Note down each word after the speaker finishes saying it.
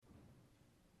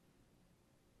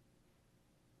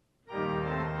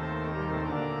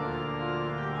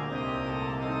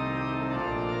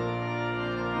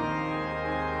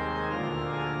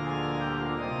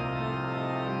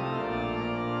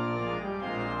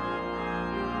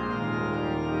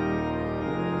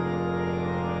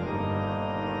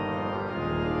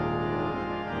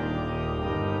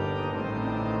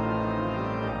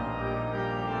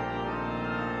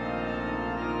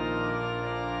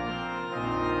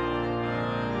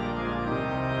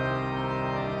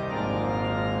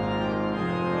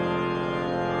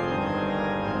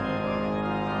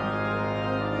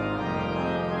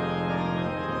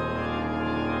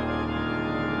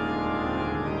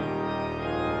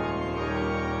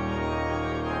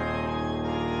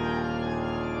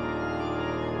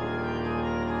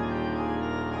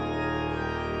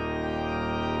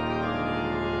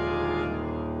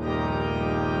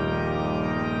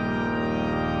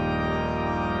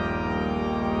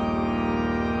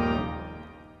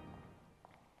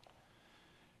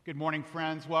Good morning,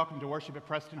 friends. Welcome to worship at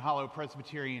Preston Hollow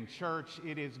Presbyterian Church.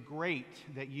 It is great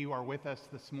that you are with us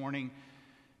this morning.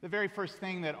 The very first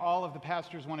thing that all of the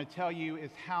pastors want to tell you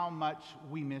is how much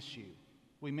we miss you.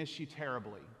 We miss you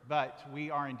terribly, but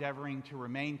we are endeavoring to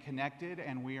remain connected,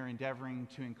 and we are endeavoring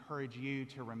to encourage you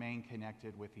to remain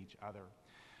connected with each other.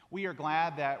 We are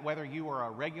glad that whether you are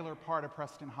a regular part of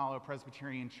Preston Hollow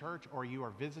Presbyterian Church or you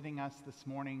are visiting us this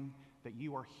morning, that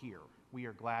you are here. We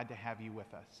are glad to have you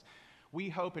with us. We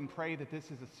hope and pray that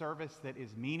this is a service that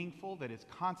is meaningful, that is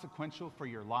consequential for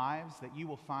your lives, that you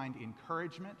will find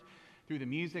encouragement through the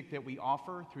music that we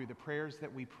offer, through the prayers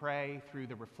that we pray, through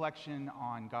the reflection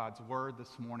on God's Word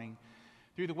this morning,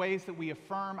 through the ways that we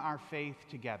affirm our faith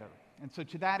together. And so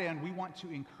to that end, we want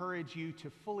to encourage you to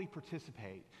fully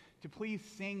participate, to please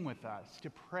sing with us, to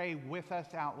pray with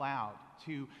us out loud,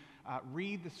 to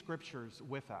read the Scriptures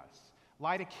with us.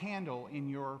 Light a candle in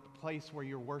your place where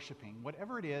you're worshiping.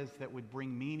 Whatever it is that would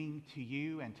bring meaning to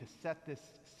you and to set this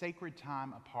sacred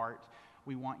time apart,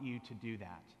 we want you to do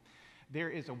that. There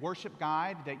is a worship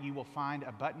guide that you will find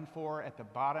a button for at the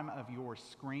bottom of your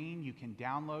screen. You can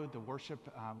download the worship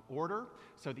order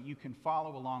so that you can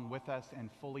follow along with us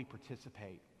and fully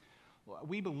participate.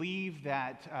 We believe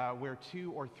that where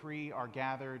two or three are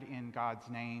gathered in God's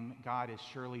name, God is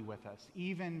surely with us,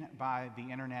 even by the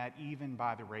internet, even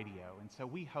by the radio. And so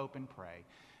we hope and pray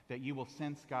that you will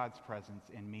sense God's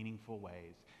presence in meaningful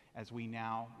ways as we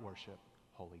now worship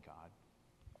Holy God.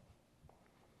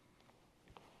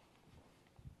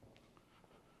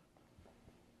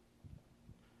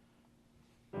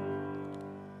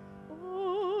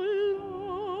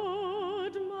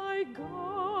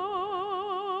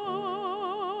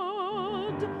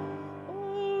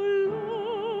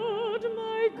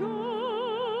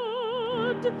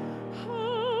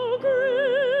 How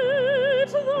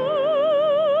great thou art!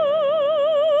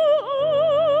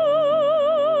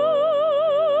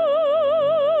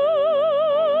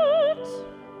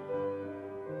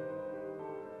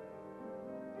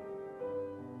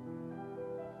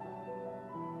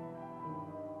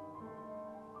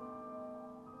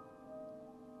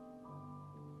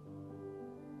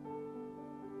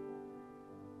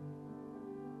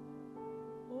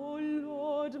 O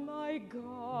Lord my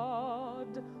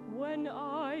God, when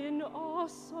I in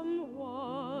awesome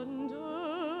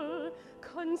wonder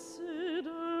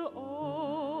consider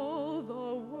all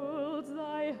the worlds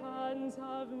thy hands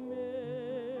have made,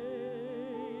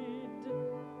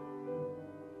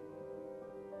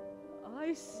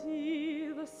 I see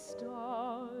the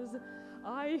stars,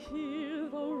 I hear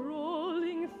the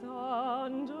rolling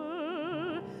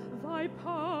thunder, thy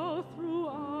power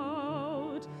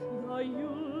throughout the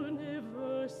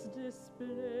universe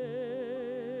displayed.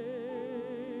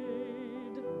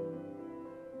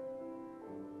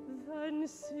 Then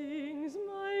sings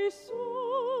my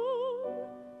soul,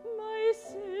 my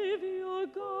Savior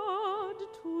God,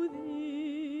 to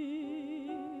thee.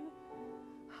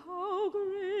 How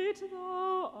great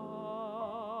thou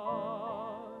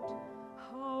art!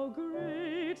 How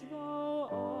great thou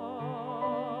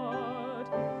art!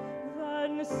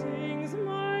 Then sings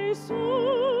my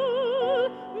soul,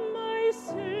 my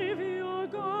Savior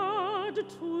God,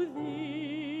 to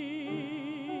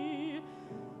thee.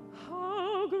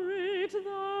 How great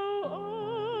thou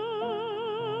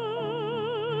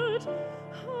art!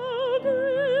 How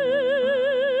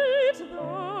great thou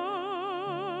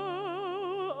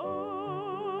art!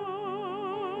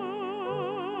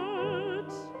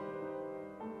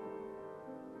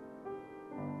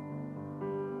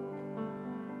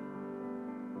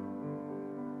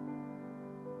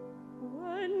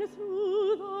 When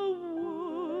through the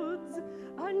woods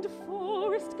and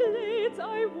forest glades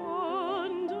I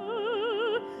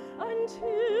wander, and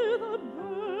hear the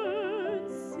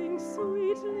birds sing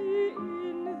sweetly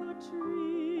in the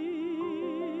trees,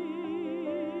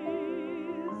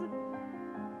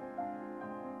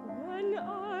 when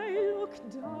I look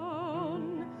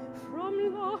down from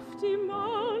lofty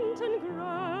mountain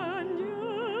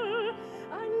grandeur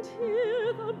and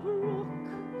hear the brook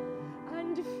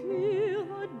and feel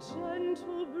the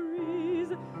gentle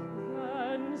breeze,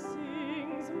 then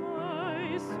sings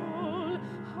my soul,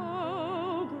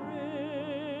 how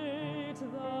great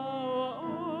thou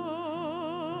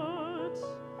art.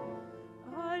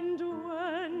 And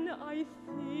when I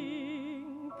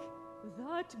think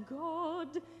that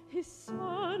God his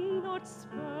Son not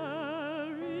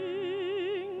sparing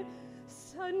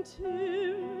sent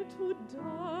him to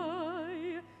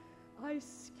die, I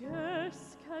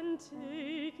scarce can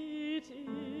take it in.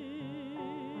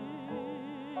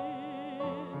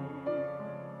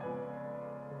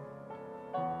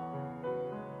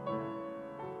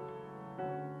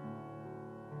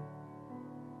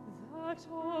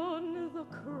 that on the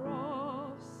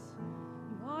cross,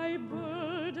 my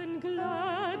burden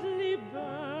gladly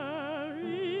bearing,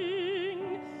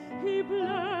 he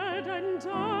bled and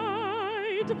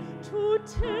died to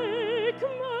take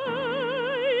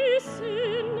my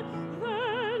sin.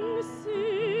 Then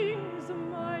sings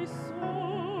my soul,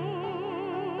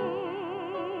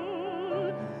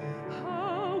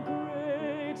 how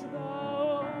great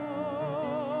thou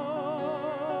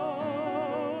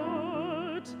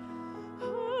art,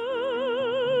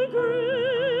 how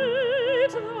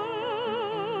great thou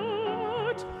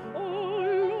art, O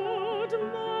Lord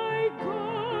my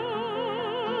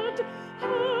God,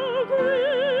 how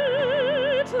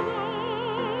great thou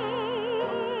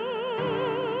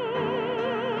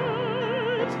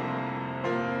art.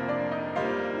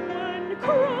 When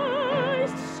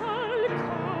Christ shall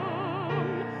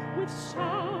come with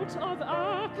shout of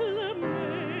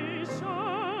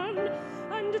acclamation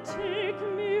and take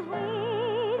me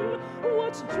home,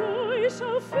 what joy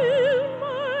shall fill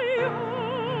my heart.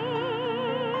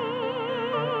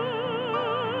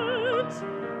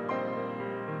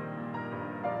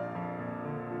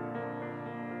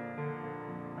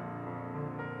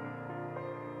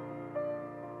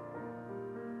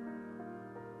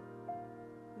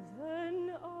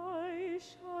 Then I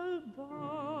shall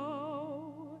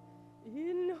bow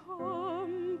in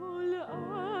humble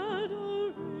adoration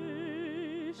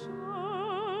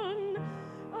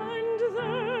and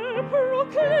there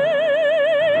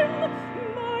proclaim,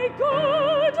 my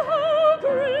God, how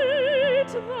great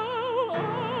thou art.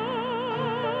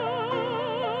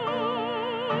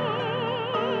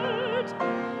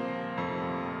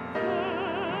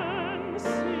 Then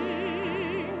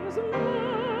sings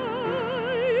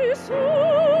my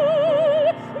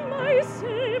soul, my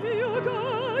Savior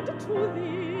God, to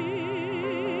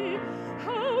thee,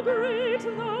 how great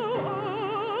thou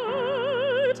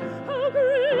art, how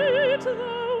great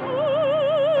thou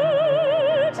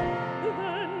art.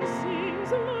 Then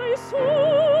sings my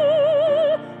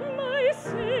soul, my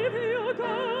Savior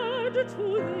God, to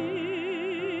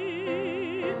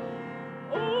thee,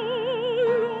 O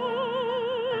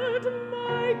Lord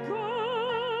my God,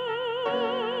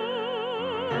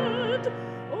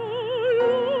 O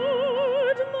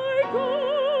Lord my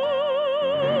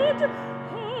God,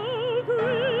 how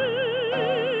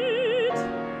great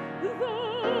thou art.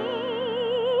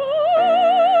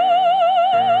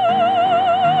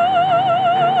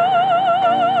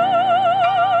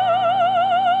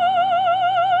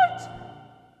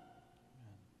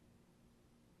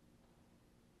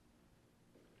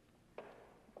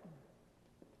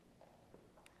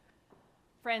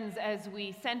 Friends, as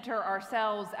we center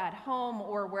ourselves at home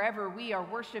or wherever we are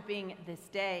worshiping this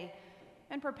day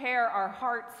and prepare our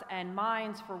hearts and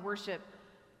minds for worship,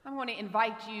 I want to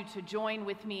invite you to join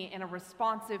with me in a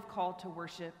responsive call to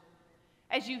worship.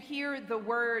 As you hear the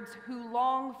words, who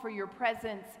long for your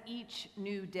presence each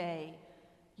new day,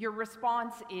 your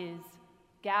response is,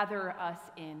 gather us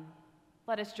in.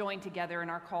 Let us join together in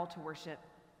our call to worship.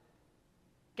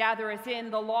 Gather us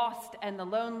in, the lost and the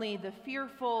lonely, the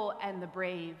fearful and the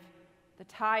brave, the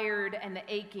tired and the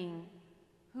aching,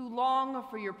 who long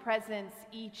for your presence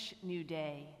each new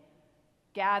day.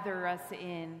 Gather us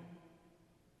in.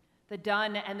 The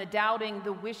done and the doubting,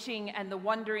 the wishing and the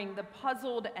wondering, the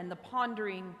puzzled and the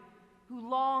pondering, who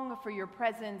long for your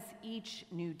presence each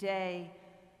new day.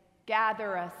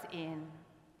 Gather us in.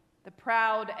 The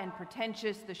proud and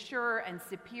pretentious, the sure and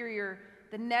superior,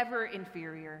 the never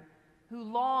inferior, who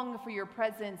long for your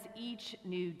presence each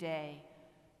new day.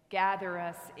 Gather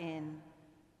us in.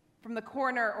 From the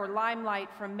corner or limelight,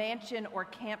 from mansion or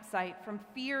campsite, from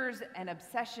fears and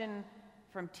obsession,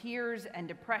 from tears and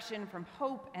depression, from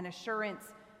hope and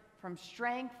assurance, from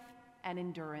strength and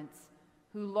endurance,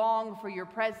 who long for your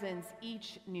presence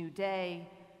each new day.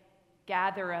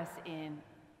 Gather us in.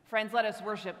 Friends, let us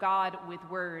worship God with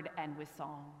word and with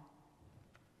song.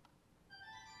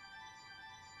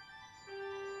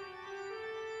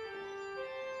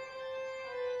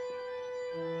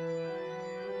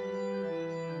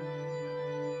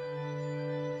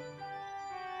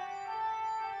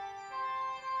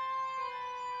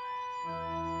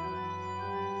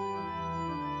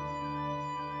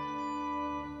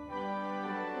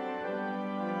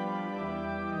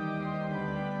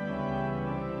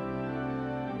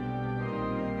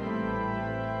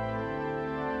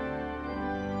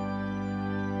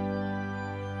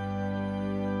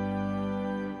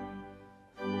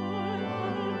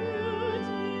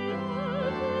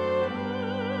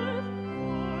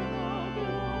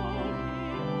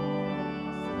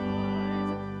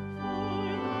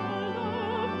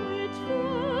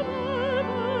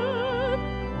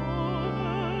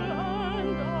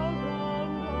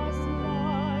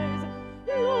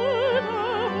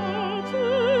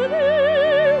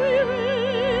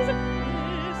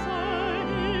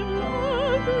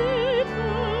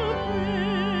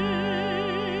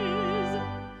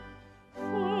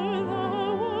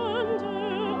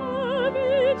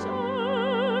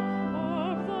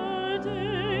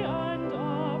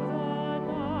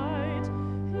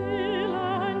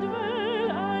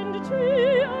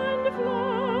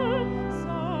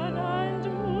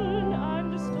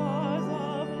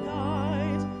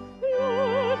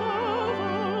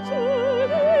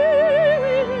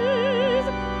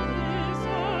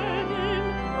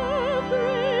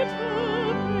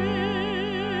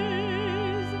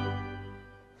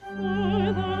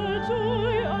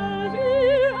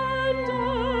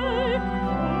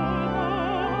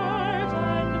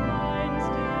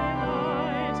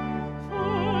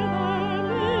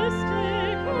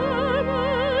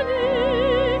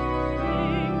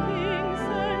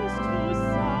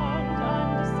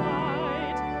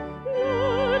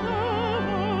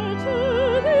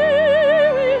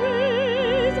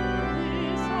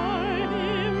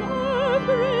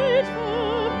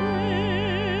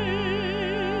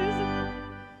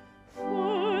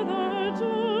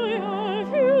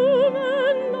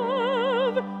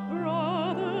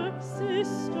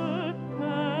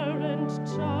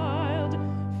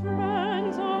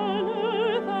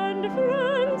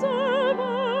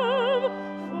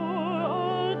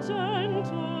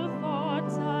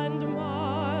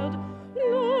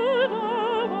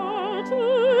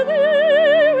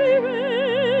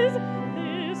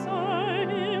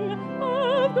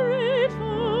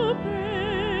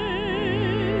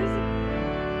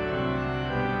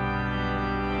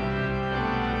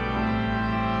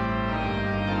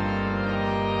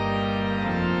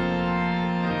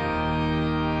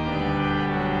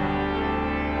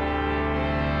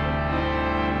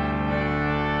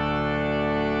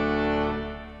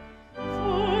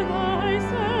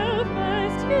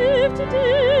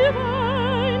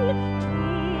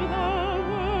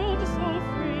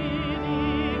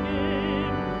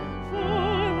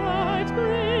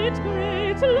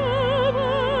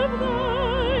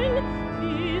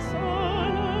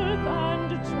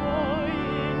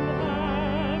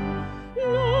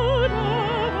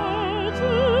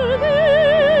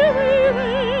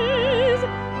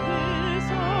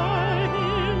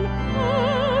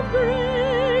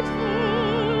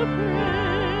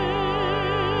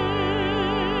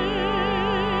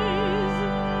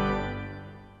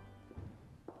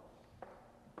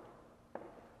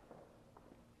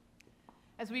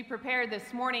 As we prepare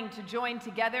this morning to join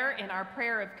together in our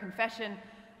prayer of confession,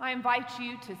 I invite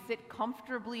you to sit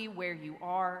comfortably where you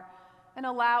are and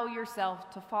allow yourself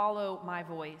to follow my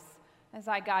voice as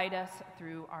I guide us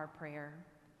through our prayer.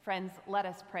 Friends, let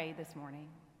us pray this morning.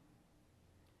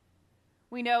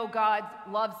 We know God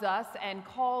loves us and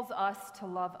calls us to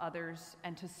love others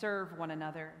and to serve one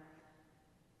another.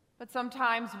 But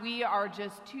sometimes we are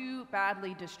just too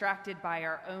badly distracted by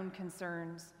our own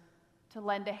concerns to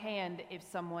lend a hand if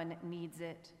someone needs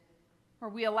it, or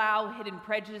we allow hidden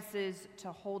prejudices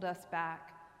to hold us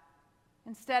back.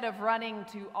 Instead of running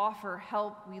to offer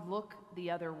help, we look the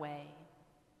other way.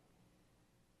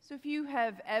 So if you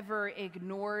have ever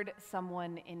ignored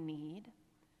someone in need,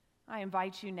 I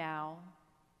invite you now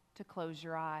to close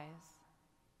your eyes.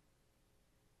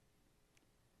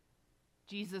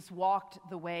 Jesus walked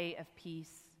the way of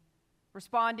peace,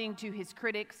 responding to his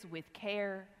critics with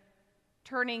care,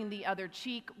 turning the other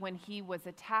cheek when he was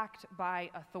attacked by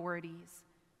authorities.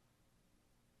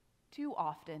 Too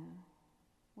often,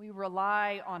 we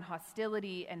rely on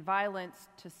hostility and violence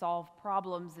to solve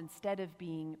problems instead of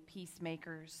being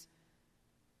peacemakers.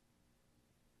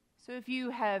 So if you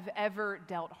have ever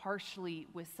dealt harshly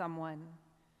with someone,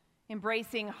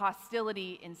 embracing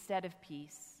hostility instead of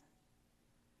peace,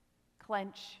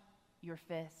 clench your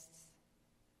fists.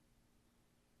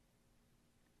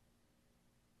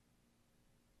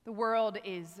 The world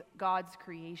is God's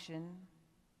creation,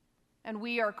 and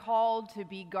we are called to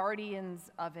be guardians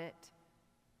of it.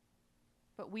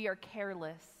 But we are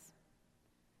careless,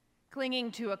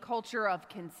 clinging to a culture of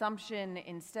consumption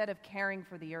instead of caring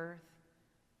for the earth.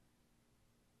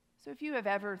 So if you have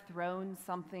ever thrown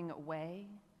something away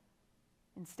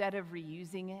instead of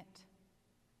reusing it,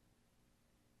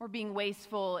 or being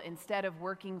wasteful instead of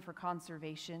working for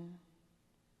conservation,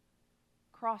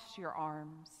 cross your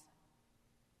arms.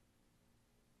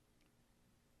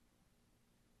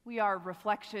 We are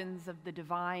reflections of the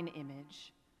divine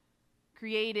image,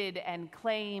 created and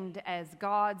claimed as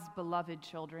God's beloved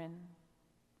children.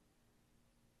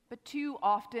 But too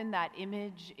often that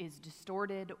image is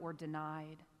distorted or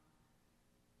denied.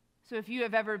 So if you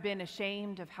have ever been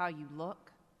ashamed of how you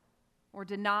look or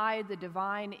denied the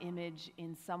divine image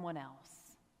in someone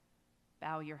else,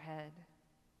 bow your head.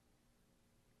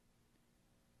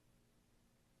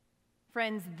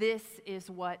 Friends, this is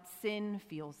what sin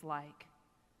feels like.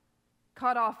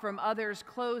 Cut off from others,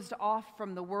 closed off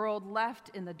from the world, left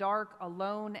in the dark,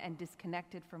 alone and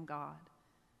disconnected from God.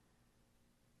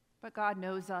 But God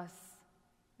knows us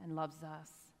and loves us.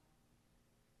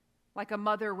 Like a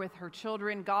mother with her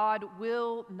children, God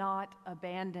will not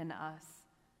abandon us.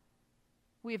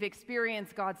 We have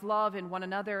experienced God's love in one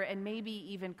another and maybe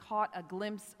even caught a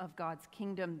glimpse of God's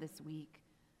kingdom this week.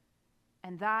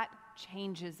 And that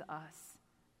changes us.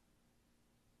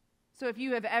 So if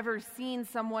you have ever seen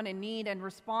someone in need and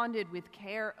responded with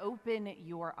care, open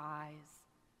your eyes.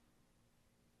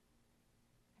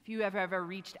 If you have ever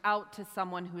reached out to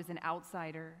someone who is an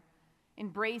outsider,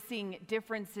 embracing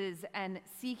differences and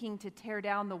seeking to tear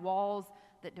down the walls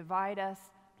that divide us,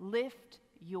 lift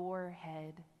your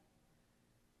head.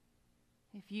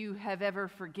 If you have ever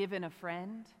forgiven a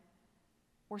friend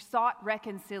or sought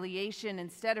reconciliation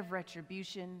instead of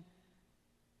retribution,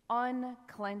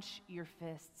 unclench your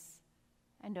fists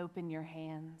and open your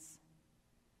hands.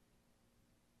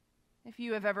 If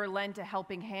you have ever lent a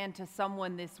helping hand to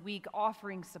someone this week,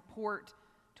 offering support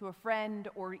to a friend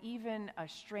or even a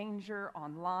stranger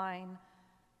online,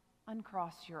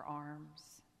 uncross your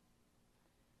arms.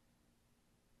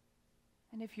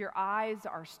 And if your eyes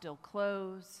are still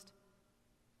closed,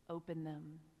 open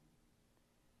them.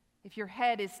 If your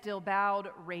head is still bowed,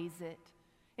 raise it.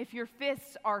 If your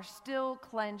fists are still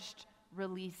clenched,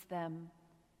 release them.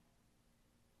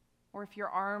 Or if your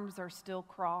arms are still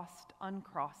crossed,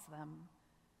 uncross them,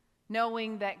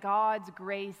 knowing that God's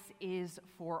grace is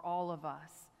for all of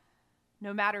us,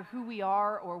 no matter who we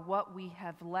are or what we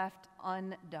have left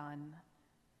undone.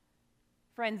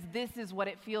 Friends, this is what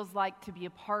it feels like to be a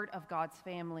part of God's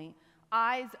family.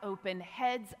 Eyes open,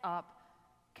 heads up,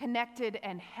 connected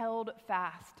and held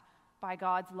fast by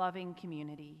God's loving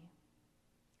community.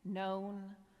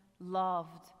 Known,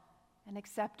 loved, and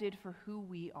accepted for who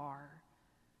we are.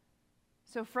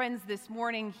 So friends, this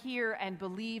morning, hear and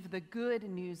believe the good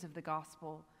news of the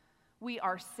gospel. We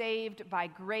are saved by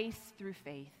grace through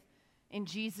faith. In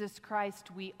Jesus Christ,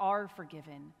 we are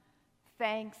forgiven.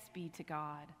 Thanks be to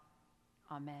God.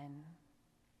 Amen.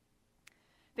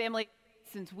 Family,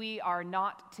 since we are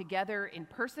not together in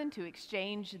person to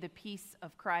exchange the peace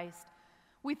of Christ,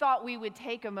 we thought we would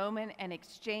take a moment and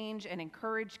exchange and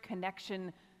encourage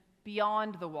connection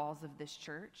beyond the walls of this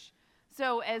church.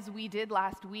 So, as we did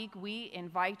last week, we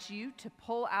invite you to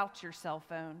pull out your cell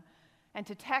phone and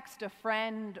to text a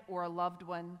friend or a loved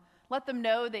one. Let them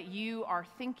know that you are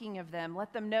thinking of them.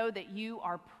 Let them know that you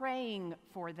are praying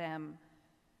for them.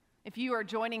 If you are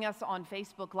joining us on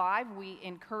Facebook Live, we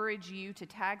encourage you to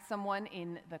tag someone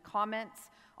in the comments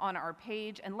on our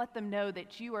page and let them know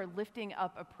that you are lifting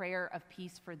up a prayer of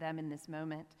peace for them in this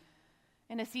moment.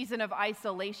 In a season of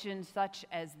isolation such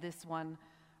as this one,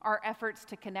 our efforts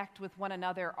to connect with one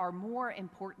another are more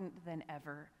important than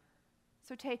ever.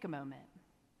 So take a moment.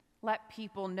 Let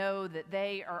people know that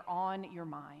they are on your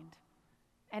mind.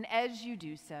 And as you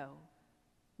do so,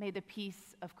 may the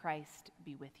peace of Christ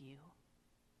be with you.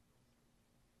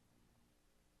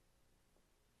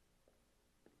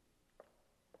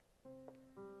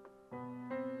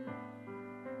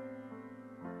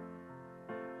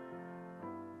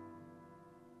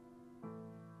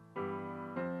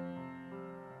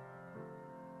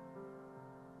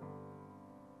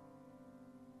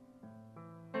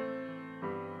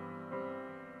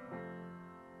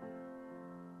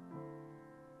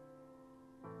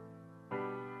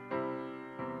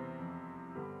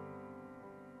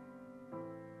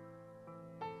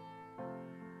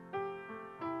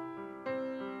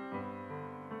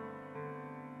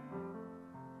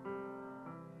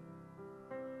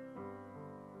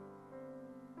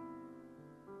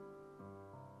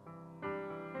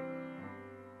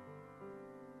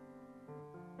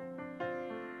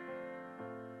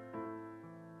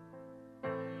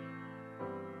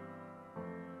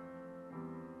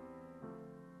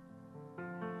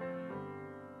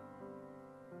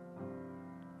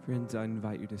 Friends, I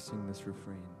invite you to sing this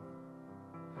refrain.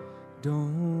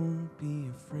 Don't be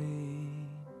afraid,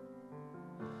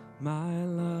 my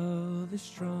love is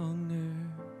stronger.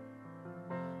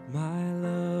 My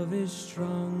love is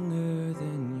stronger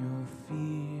than your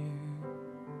fear.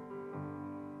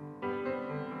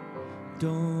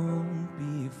 Don't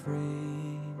be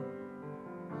afraid,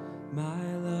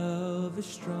 my love is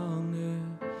stronger,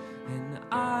 and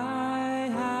I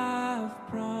have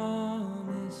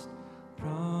promised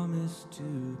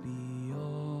to be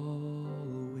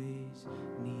always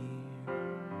near.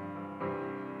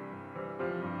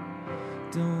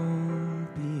 Don't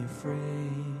be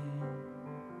afraid,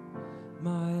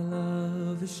 my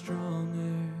love is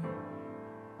stronger.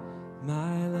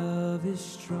 My love is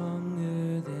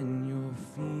stronger than your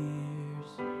fears.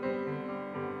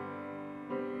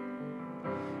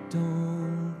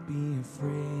 Don't be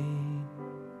afraid,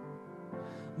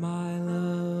 my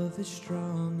love is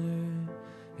stronger,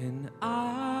 and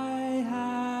I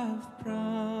have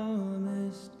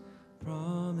promised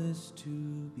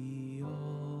to be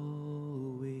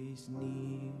always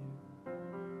near.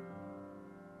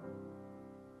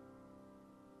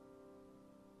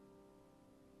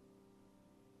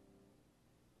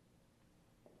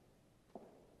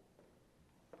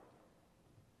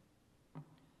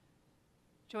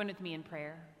 Join with me in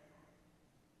prayer.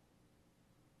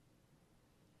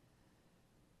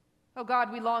 Oh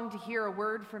God, we long to hear a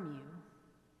word from you.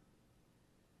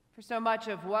 For so much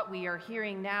of what we are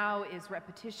hearing now is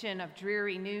repetition of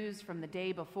dreary news from the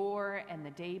day before and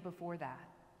the day before that.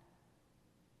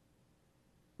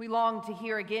 We long to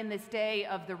hear again this day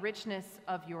of the richness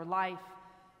of your life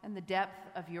and the depth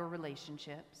of your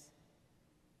relationships.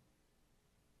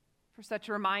 For such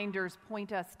reminders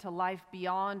point us to life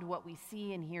beyond what we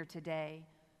see and hear today,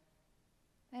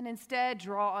 and instead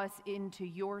draw us into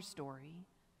your story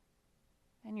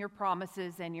and your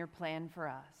promises and your plan for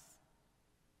us.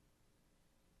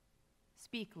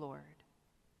 Speak, Lord,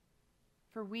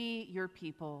 for we, your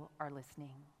people, are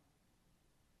listening.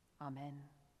 Amen.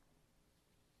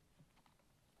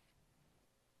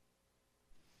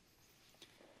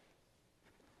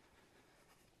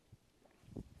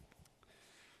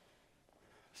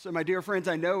 So, my dear friends,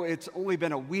 I know it's only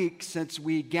been a week since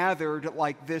we gathered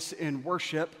like this in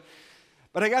worship,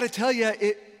 but I got to tell you,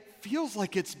 it feels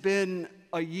like it's been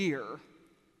a year.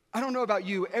 I don't know about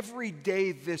you, every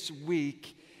day this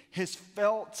week has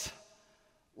felt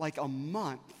like a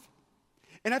month.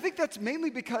 And I think that's mainly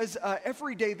because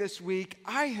every day this week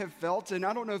I have felt, and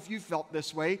I don't know if you felt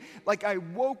this way, like I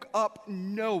woke up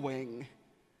knowing.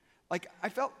 Like I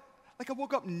felt like I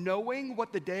woke up knowing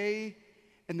what the day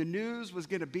and the news was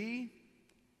going to be.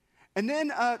 And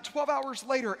then 12 hours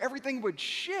later, everything would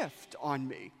shift on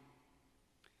me.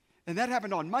 And that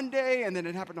happened on Monday, and then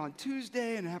it happened on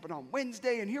Tuesday, and it happened on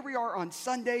Wednesday, and here we are on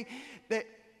Sunday. That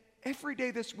every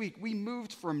day this week, we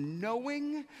moved from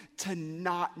knowing to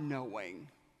not knowing,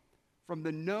 from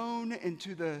the known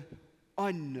into the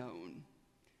unknown.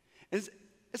 As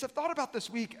I've thought about this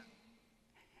week,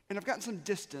 and I've gotten some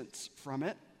distance from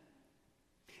it,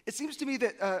 It seems to me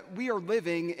that we are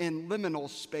living in liminal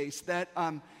space, that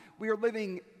we are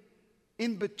living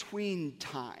in between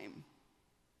time.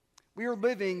 We are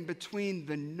living between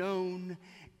the known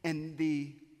and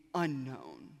the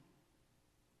unknown.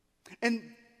 And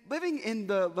living in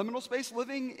the liminal space,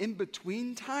 living in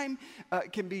between time,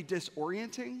 can be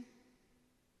disorienting.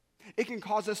 It can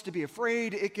cause us to be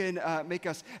afraid. It can make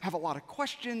us have a lot of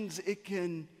questions. It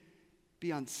can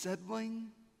be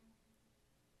unsettling.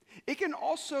 It can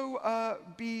also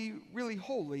be really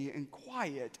holy and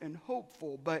quiet and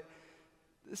hopeful, but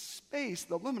the space,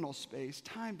 the liminal space,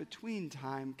 time between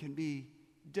time, can be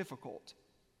difficult.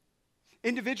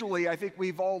 Individually, I think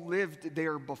we've all lived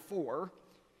there before.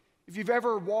 If you've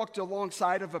ever walked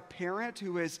alongside of a parent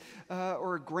who is,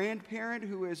 or a grandparent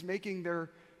who is making their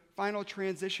final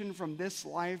transition from this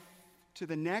life to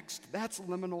the next, that's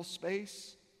liminal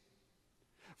space.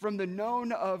 From the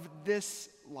known of this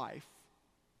life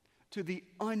to the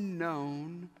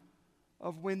unknown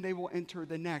of when they will enter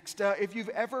the next. If you've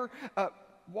ever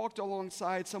walked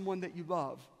alongside someone that you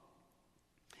love,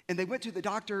 and they went to the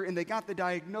doctor and they got the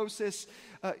diagnosis,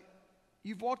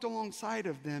 you've walked alongside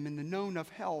of them in the known of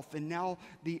health and now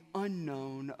the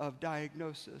unknown of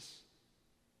diagnosis.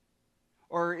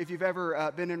 Or if you've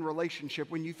ever been in a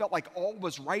relationship when you felt like all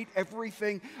was right,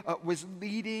 everything was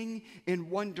leading in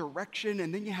one direction,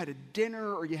 and then you had a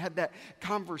dinner or you had that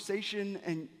conversation,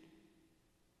 and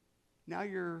now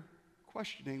you're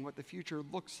questioning what the future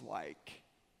looks like.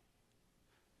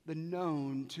 The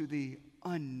known to the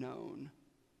unknown.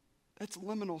 That's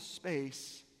liminal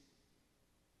space.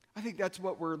 I think that's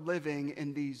what we're living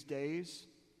in these days.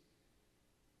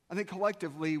 I think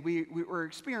collectively we're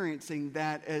experiencing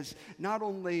that as not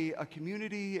only a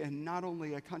community and not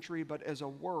only a country, but as a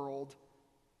world.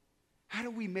 How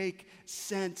do we make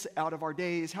sense out of our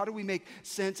days? How do we make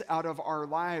sense out of our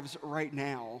lives right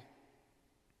now?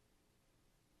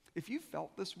 If you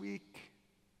felt this week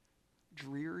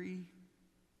dreary,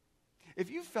 if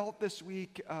you felt this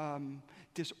week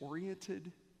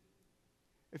disoriented,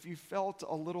 if you felt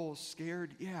a little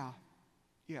scared, yeah,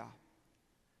 it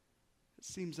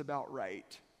seems about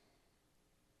right.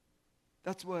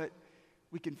 That's what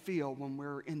we can feel when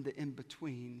we're in the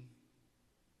in-between,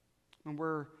 when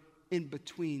we're in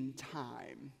between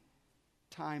time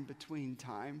between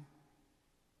time.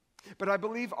 But I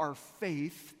believe our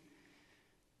faith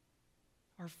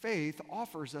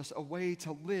offers us a way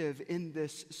to live in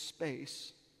this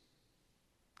space.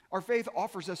 Our faith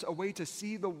offers us a way to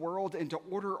see the world and to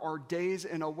order our days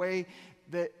in a way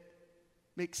that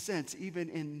makes sense even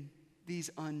in these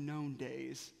unknown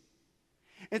days.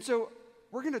 And so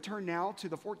we're going to turn now to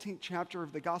the 14th chapter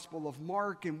of the Gospel of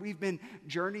Mark, and we've been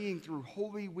journeying through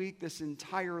Holy Week this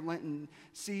entire Lenten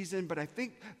season, but I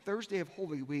think Thursday of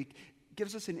Holy Week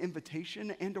gives us an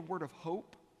invitation and a word of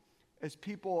hope as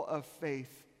people of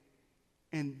faith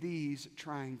in these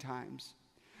trying times.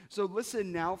 So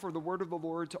listen now for the word of the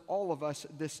Lord to all of us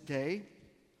this day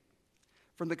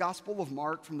from the Gospel of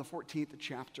Mark from the 14th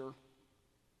chapter.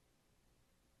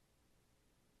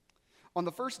 On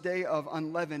the first day of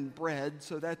unleavened bread,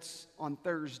 so that's on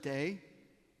Thursday,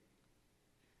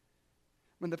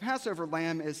 when the Passover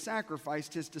lamb is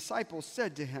sacrificed, his disciples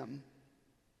said to him,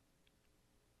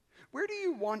 "Where do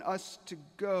you want us to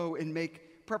go and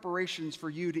make preparations for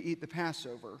you to eat the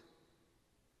Passover?"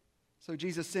 So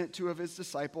Jesus sent two of his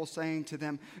disciples, saying to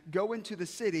them, "Go into the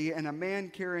city, and a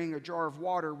man carrying a jar of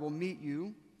water will meet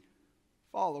you.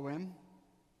 Follow him.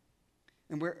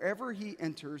 And wherever he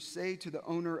enters, say to the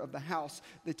owner of the house,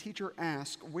 'The teacher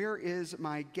asks, where is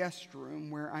my guest room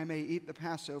where I may eat the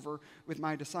Passover with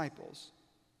my disciples?'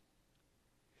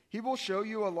 He will show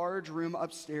you a large room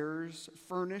upstairs,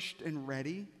 furnished and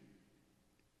ready.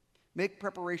 Make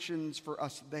preparations for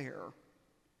us there."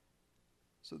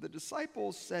 So the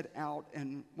disciples set out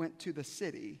and went to the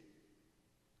city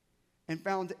and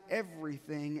found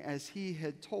everything as he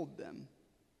had told them,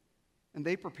 and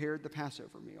they prepared the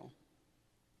Passover meal.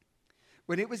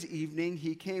 When it was evening,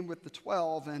 he came with the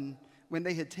 12, and when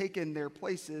they had taken their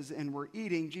places and were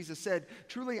eating, Jesus said,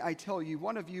 "Truly I tell you,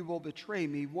 one of you will betray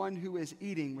me, one who is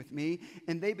eating with me."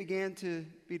 And they began to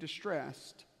be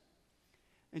distressed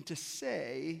and to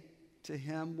say to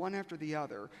him one after the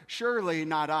other, "Surely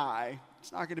not I.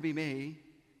 It's not going to be me."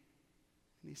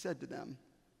 And he said to them,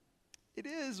 "It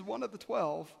is one of the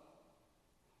 12,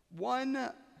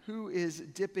 one who is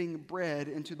dipping bread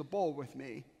into the bowl with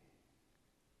me.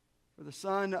 For the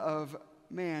Son of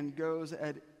Man goes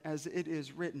as it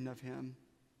is written of him.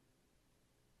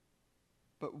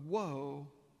 But woe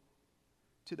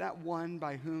to that one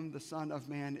by whom the Son of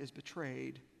Man is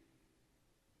betrayed.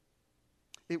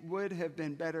 it would have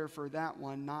been better for that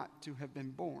one not to have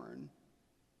been born.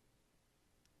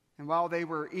 And while they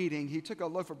were eating, he took a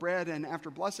loaf of bread, and after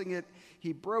blessing it,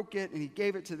 he broke it, and he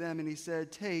gave it to them, and he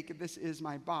said, "Take, this is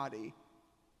my body."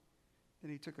 Then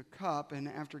he took a cup, and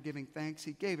after giving thanks,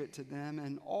 he gave it to them,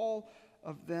 and all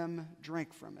of them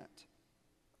drank from it.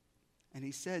 And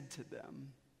he said to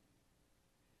them,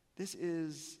 "This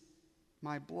is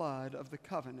my blood of the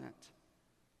covenant,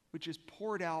 which is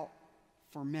poured out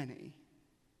for many.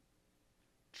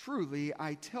 Truly,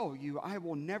 I tell you, I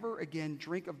will never again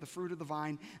drink of the fruit of the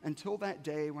vine until that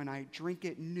day when I drink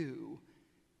it new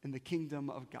in the kingdom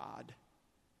of God."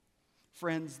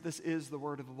 Friends, this is the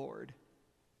word of the Lord.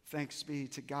 Thanks be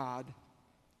to God.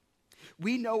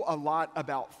 We know a lot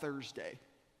about Thursday.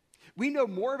 We know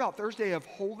more about Thursday of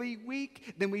Holy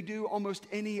Week than we do almost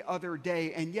any other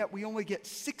day, and yet we only get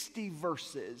 60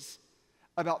 verses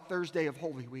about Thursday of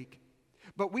Holy Week.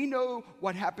 But we know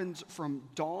what happens from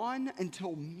dawn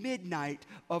until midnight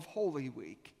of Holy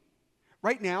Week.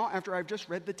 Right now, after I've just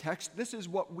read the text, this is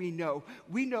what we know.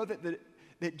 We know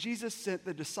that Jesus sent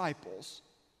the disciples,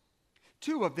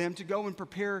 2 of them, to go and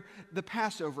prepare the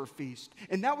Passover feast.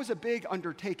 And that was a big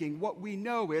undertaking. What we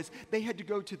know is they had to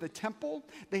go to the temple,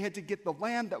 they had to get the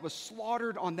lamb that was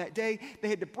slaughtered on that day, they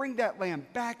had to bring that lamb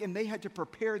back, and they had to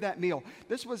prepare that meal.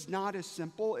 This was not as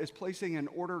simple as placing an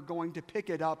order, going to pick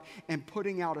it up, and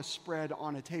putting out a spread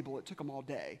on a table. It took them all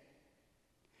day.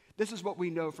 This is what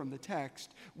we know from the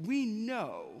text. We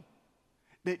know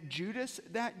that Judas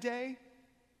that day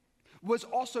was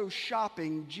also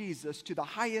shopping Jesus to the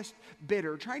highest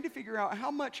bidder, trying to figure out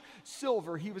how much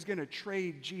silver he was going to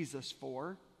trade Jesus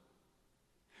for.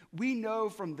 We know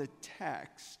from the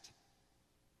text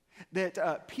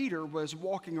that Peter was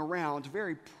walking around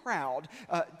very proud,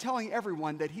 telling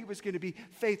everyone that he was going to be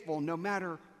faithful no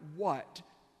matter what,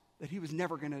 that he was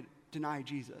never going to deny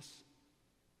Jesus.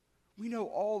 We know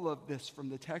all of this from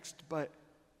the text, but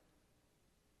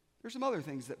there's some other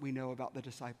things that we know about the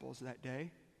disciples that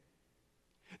day.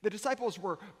 The disciples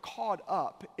were caught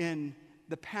up in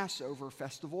the Passover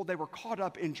festival. They were caught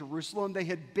up in Jerusalem. They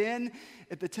had been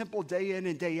at the temple day in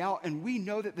and day out, and we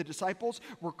know that the disciples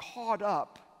were caught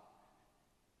up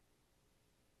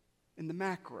in the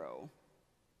macro.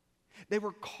 They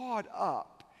were caught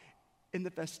up in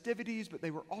the festivities, but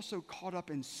they were also caught up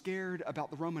and scared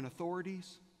about the Roman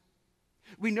authorities.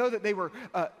 We know that they were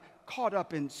caught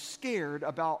up and scared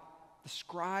about the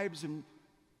scribes and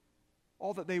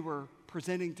all that they were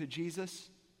presenting to Jesus.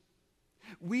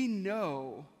 We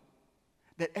know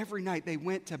that every night they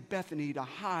went to Bethany to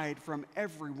hide from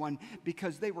everyone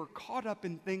because they were caught up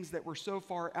in things that were so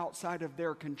far outside of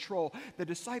their control. The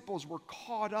disciples were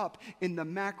caught up in the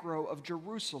macro of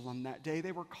Jerusalem that day.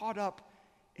 They were caught up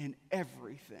in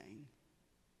everything.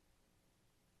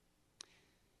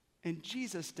 And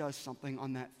Jesus does something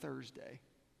on that Thursday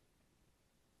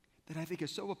that I think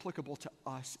is so applicable to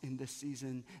us in this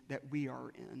season that we are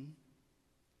in.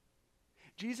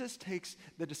 Jesus takes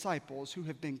the disciples who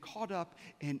have been caught up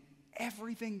in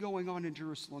everything going on in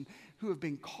Jerusalem, who have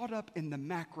been caught up in the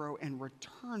macro, and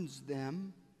returns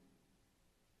them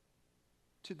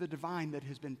to the divine that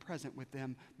has been present with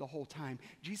them the whole time.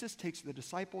 Jesus takes the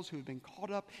disciples who have been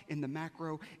caught up in the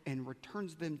macro and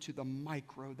returns them to the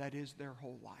micro that is their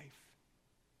whole life.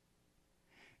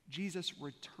 Jesus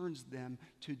returns them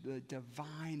to the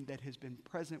divine that has been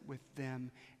present with them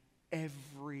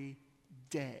every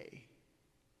day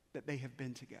that they have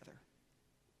been together.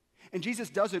 And Jesus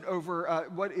does it over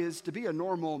what is to be a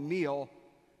normal meal,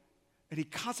 and he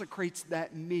consecrates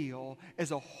that meal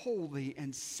as a holy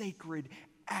and sacred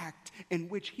act in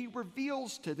which he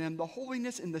reveals to them the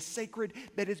holiness and the sacred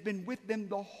that has been with them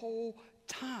the whole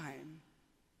time.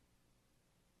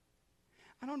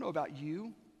 I don't know about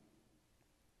you,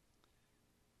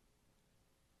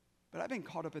 but I've been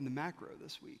caught up in the macro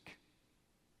this week.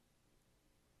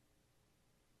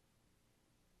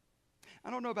 I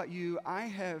don't know about you, I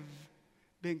have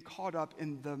been caught up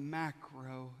in the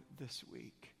macro this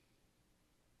week.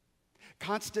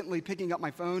 Constantly picking up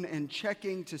my phone and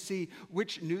checking to see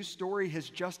which news story has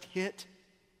just hit.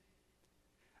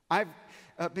 I've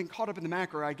been caught up in the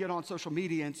macro. I get on social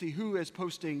media and see who is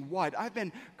posting what. I've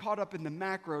been caught up in the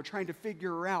macro trying to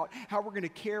figure out how we're going to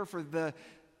care for the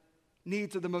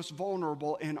needs of the most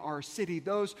vulnerable in our city,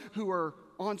 those who are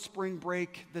on spring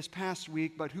break this past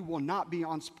week, but who will not be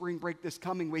on spring break this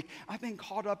coming week. I've been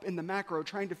caught up in the macro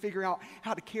trying to figure out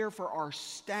how to care for our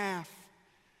staff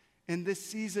in this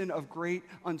season of great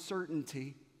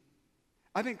uncertainty.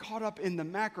 I've been caught up in the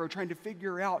macro trying to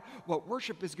figure out what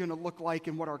worship is going to look like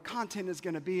and what our content is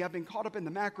going to be. I've been caught up in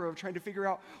the macro of trying to figure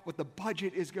out what the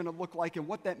budget is going to look like and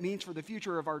what that means for the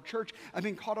future of our church. I've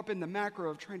been caught up in the macro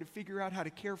of trying to figure out how to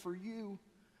care for you.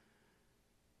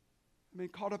 I've been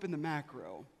caught up in the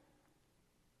macro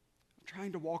of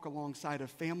trying to walk alongside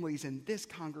of families in this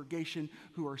congregation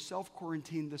who are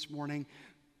self-quarantined this morning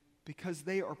because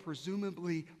they are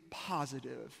presumably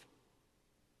positive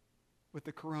with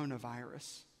the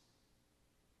coronavirus.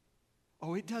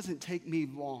 Oh, it doesn't take me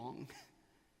long,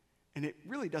 and it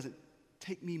really doesn't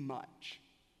take me much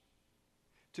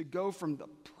to go from the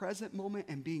present moment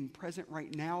and being present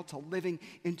right now to living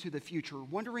into the future,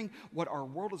 wondering what our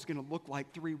world is going to look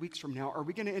like 3 weeks from now. Are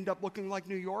we going to end up looking like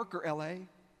New York or LA? It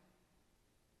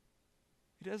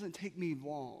doesn't take me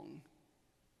long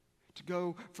to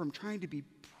go from trying to be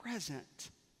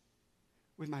present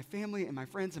with my family and my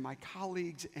friends and my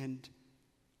colleagues and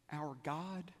our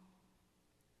God,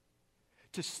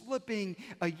 to slipping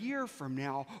a year from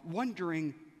now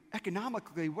wondering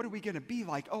economically, what are we going to be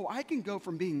like? Oh, I can go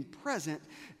from being present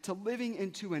to living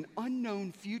into an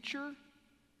unknown future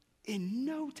in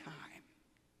no time.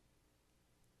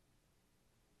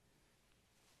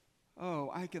 Oh,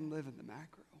 I can live in the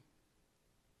macro.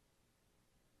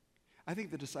 I think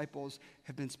the disciples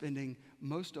have been spending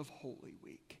most of Holy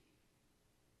Week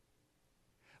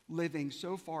living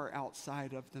so far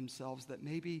outside of themselves that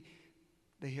maybe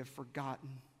they have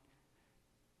forgotten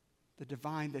the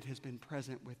divine that has been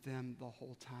present with them the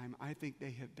whole time. I think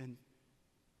they have been,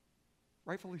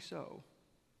 rightfully so,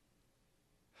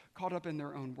 caught up in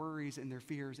their own worries and their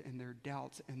fears and their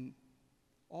doubts, and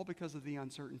all because of the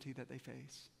uncertainty that they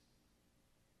face.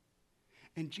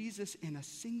 And Jesus, in a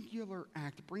singular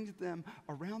act, brings them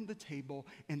around the table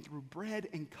and through bread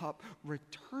and cup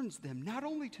returns them, not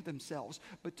only to themselves,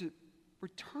 but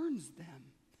returns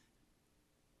them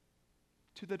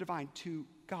to the divine, to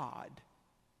God,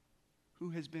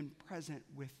 who has been present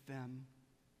with them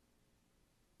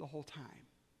the whole time.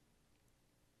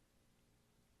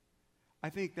 I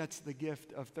think that's the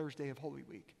gift of Thursday of Holy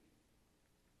Week.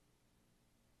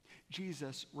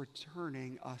 Jesus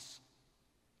returning us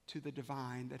to the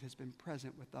divine that has been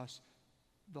present with us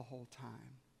the whole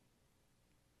time.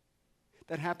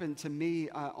 That happened to me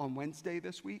on Wednesday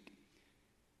this week,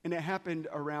 and it happened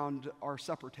around our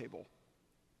supper table.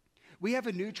 We have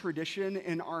a new tradition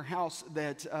in our house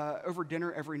that over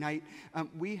dinner every night,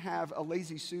 we have a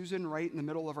Lazy Susan right in the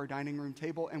middle of our dining room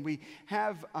table, and we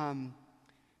have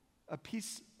a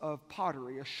piece of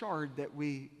pottery, a shard that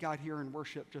we got here in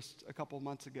worship just a couple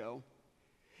months ago.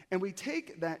 And we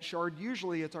take that shard,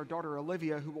 usually it's our daughter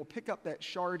Olivia who will pick up that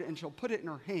shard and she'll put it in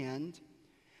her hand,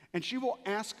 and she will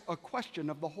ask a question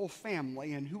of the whole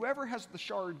family, and whoever has the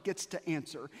shard gets to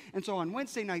answer. And so on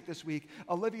Wednesday night this week,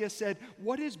 Olivia said,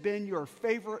 "What has been your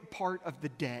favorite part of the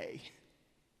day?"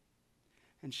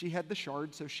 And she had the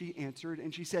shard, so she answered,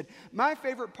 and she said, "My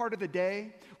favorite part of the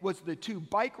day was the 2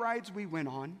 bike rides we went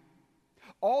on,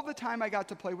 all the time I got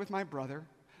to play with my brother,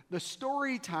 the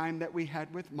story time that we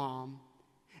had with Mom,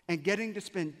 and getting to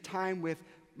spend time with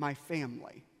my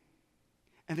family."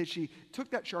 And then she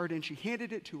took that shard and she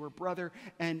handed it to her brother,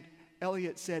 and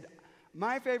Elliot said,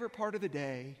 "My favorite part of the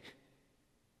day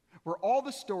were all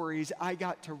the stories I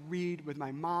got to read with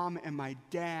my mom and my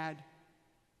dad,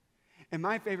 and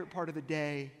my favorite part of the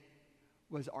day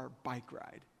was our bike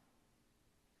ride."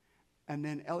 And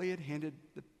then Elliot handed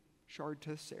the shard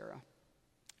to Sarah,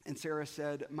 and Sarah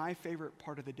said, "My favorite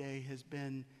part of the day has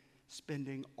been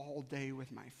spending all day with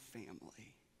my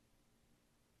family."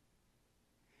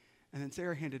 And then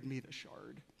Sarah handed me the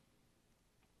shard.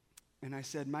 And I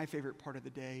said, "My favorite part of the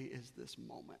day is this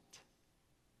moment,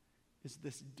 is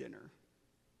this dinner.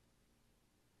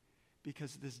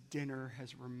 Because this dinner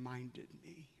has reminded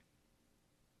me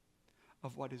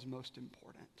of what is most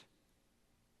important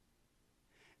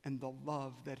and the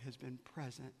love that has been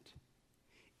present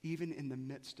even in the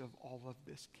midst of all of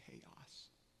this chaos."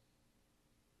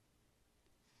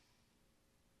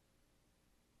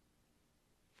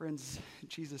 Friends,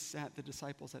 Jesus sat the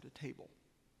disciples at a table,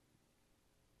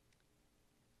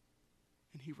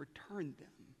 and he returned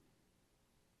them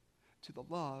to the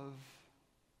love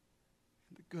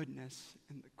and the goodness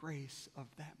and the grace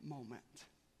of that moment,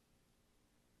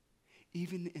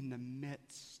 even in the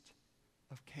midst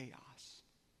of chaos.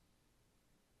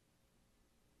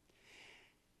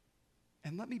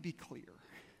 And let me be clear.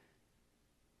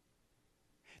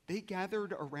 They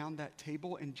gathered around that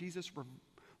table, and Jesus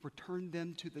returned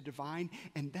them to the divine,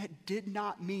 and that did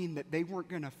not mean that they weren't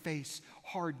going to face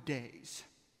hard days.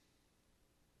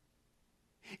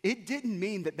 It didn't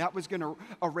mean that that was going to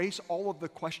erase all of the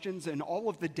questions and all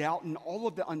of the doubt and all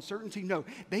of the uncertainty. No,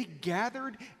 they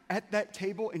gathered at that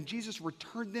table and Jesus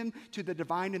returned them to the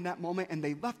divine in that moment, and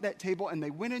they left that table and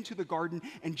they went into the garden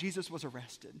and Jesus was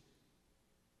arrested.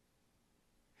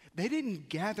 They didn't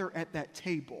gather at that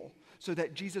table so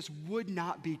that Jesus would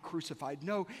not be crucified.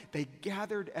 No, they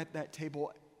gathered at that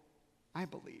table, I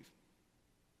believe,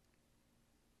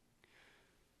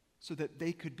 so that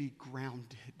they could be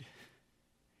grounded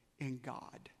in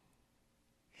God,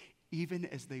 even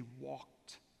as they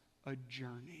walked a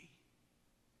journey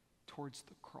towards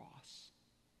the cross.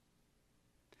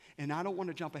 And I don't want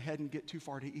to jump ahead and get too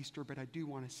far to Easter, but I do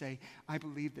want to say, I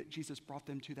believe that Jesus brought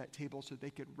them to that table so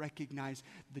they could recognize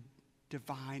the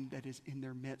divine that is in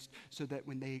their midst, so that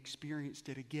when they experienced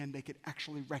it again, they could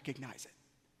actually recognize it.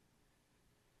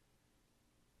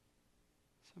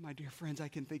 So, my dear friends, I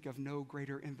can think of no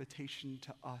greater invitation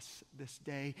to us this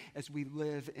day as we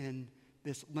live in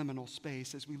this liminal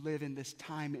space, as we live in this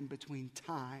time in between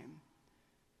time.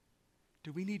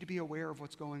 Do we need to be aware of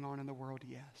what's going on in the world?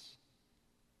 Yes.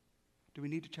 Do we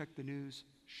need to check the news?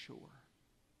 Sure.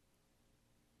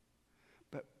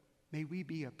 But may we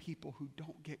be a people who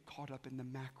don't get caught up in the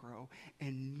macro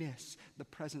and miss the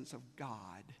presence of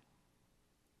God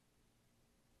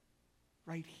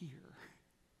right here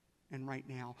and right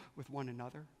now with one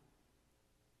another,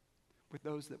 with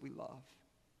those that we love,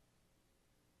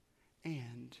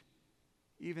 and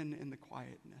even in the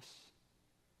quietness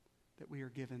that we are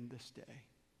given this day.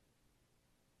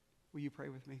 Will you pray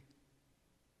with me?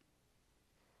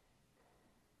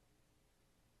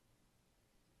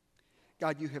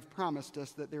 God, you have promised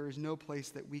us that there is no place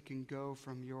that we can go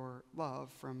from your love,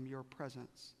 from your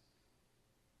presence.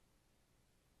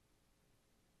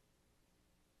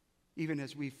 Even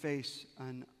as we face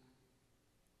an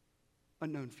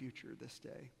unknown future this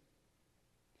day,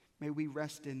 may we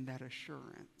rest in that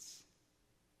assurance.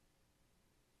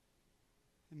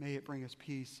 And may it bring us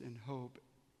peace and hope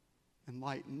and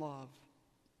light and love.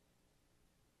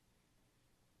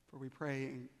 For we pray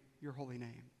in your holy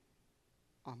name.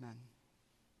 Amen.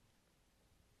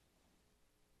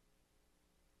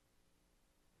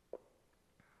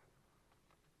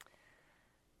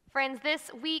 Friends, this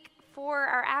week for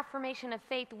our affirmation of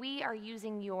faith, we are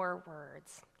using your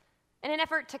words. In an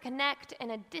effort to connect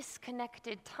in a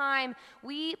disconnected time,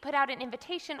 we put out an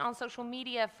invitation on social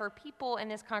media for people in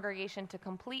this congregation to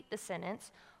complete the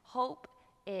sentence, hope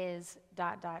is ...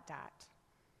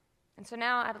 And so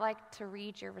now I'd like to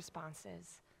read your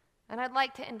responses. And I'd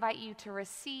like to invite you to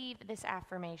receive this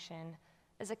affirmation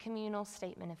as a communal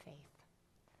statement of faith.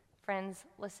 Friends,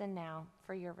 listen now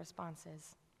for your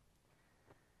responses.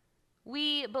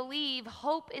 We believe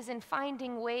hope is in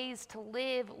finding ways to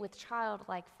live with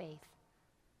childlike faith.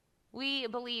 We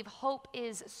believe hope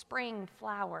is spring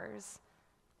flowers.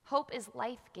 Hope is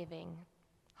life-giving.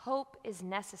 Hope is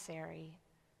necessary.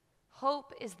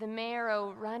 Hope is the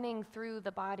marrow running through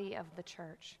the body of the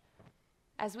church.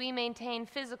 As we maintain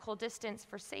physical distance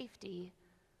for safety,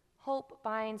 hope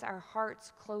binds our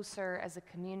hearts closer as a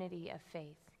community of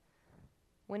faith.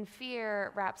 When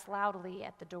fear raps loudly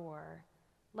at the door,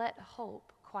 let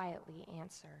hope quietly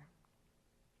answer.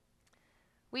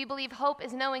 We believe hope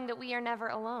is knowing that we are never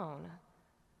alone.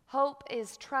 Hope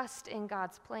is trust in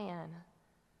God's plan.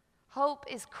 Hope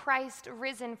is Christ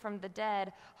risen from the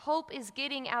dead. Hope is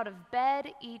getting out of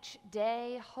bed each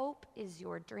day. Hope is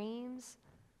your dreams.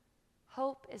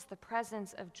 Hope is the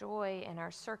presence of joy in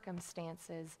our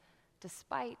circumstances,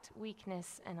 despite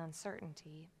weakness and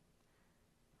uncertainty.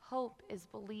 Hope is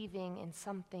believing in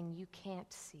something you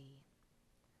can't see.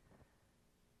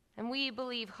 And we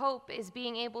believe hope is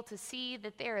being able to see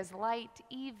that there is light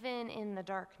even in the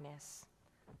darkness.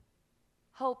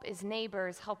 Hope is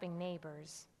neighbors helping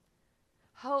neighbors.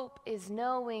 Hope is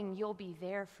knowing you'll be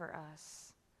there for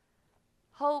us.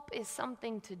 Hope is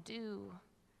something to do.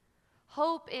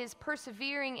 Hope is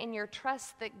persevering in your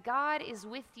trust that God is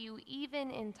with you even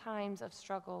in times of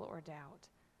struggle or doubt.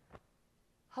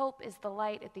 Hope is the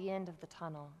light at the end of the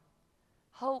tunnel.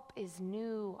 Hope is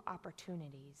new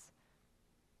opportunities.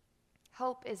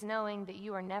 Hope is knowing that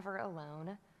you are never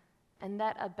alone and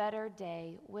that a better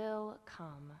day will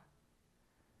come.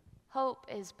 Hope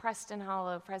is Preston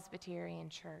Hollow Presbyterian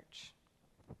Church.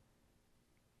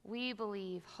 We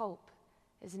believe hope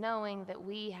is knowing that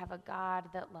we have a God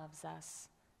that loves us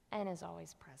and is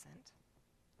always present.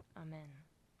 Amen.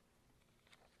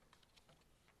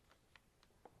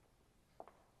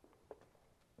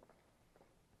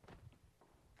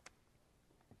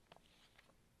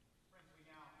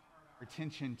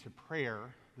 Attention to prayer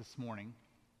this morning,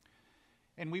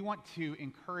 and we want to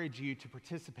encourage you to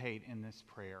participate in this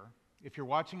prayer. If you're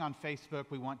watching on Facebook,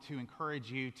 we want to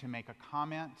encourage you to make a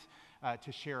comment,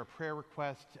 to share a prayer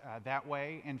request that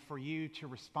way, and for you to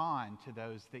respond to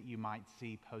those that you might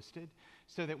see posted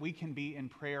so that we can be in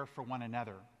prayer for one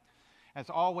another. As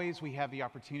always, we have the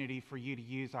opportunity for you to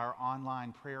use our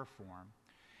online prayer form.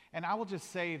 And I will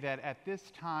just say that at this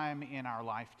time in our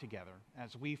life together,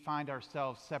 as we find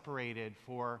ourselves separated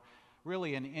for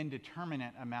really an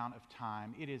indeterminate amount of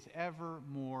time, it is ever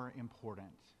more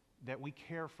important that we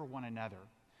care for one another.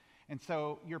 And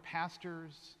so your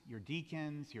pastors, your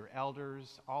deacons, your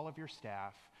elders, all of your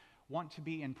staff want to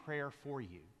be in prayer for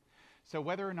you. So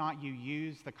whether or not you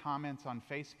use the comments on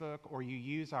Facebook or you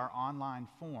use our online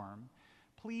form,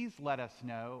 please let us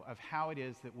know of how it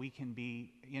is that we can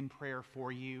be in prayer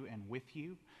for you and with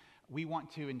you. We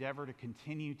want to endeavor to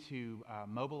continue to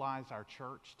mobilize our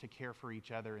church to care for each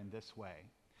other in this way.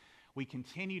 We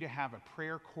continue to have a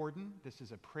prayer cordon. This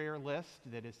is a prayer list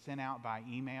that is sent out by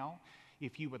email.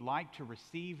 If you would like to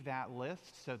receive that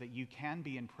list so that you can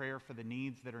be in prayer for the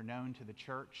needs that are known to the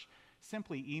church,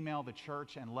 simply email the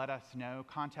church and let us know.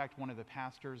 Contact one of the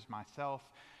pastors, myself.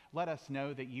 Let us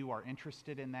know that you are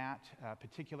interested in that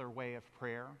particular way of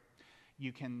prayer.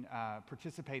 You can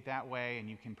participate that way, and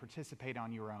you can participate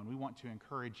on your own. We want to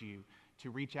encourage you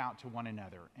to reach out to one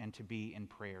another and to be in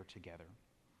prayer together.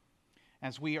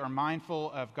 As we are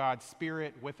mindful of God's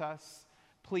Spirit with us,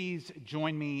 please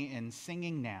join me in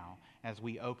singing now as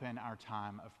we open our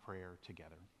time of prayer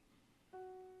together.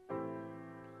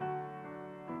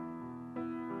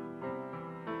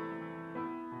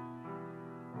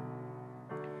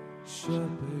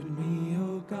 Shepherd me,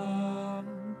 O God,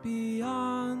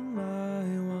 beyond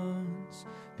my wants,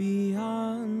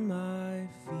 beyond my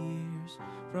fears,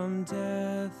 from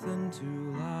death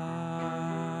into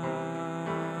life.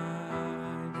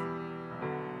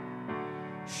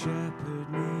 Shepherd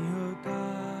me, O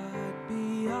God,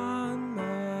 beyond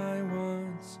my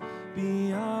wants,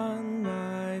 beyond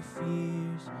my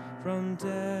fears, from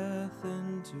death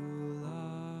into life.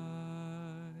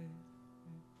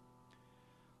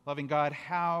 Loving God,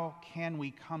 how can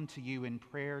we come to you in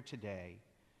prayer today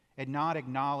and not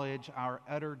acknowledge our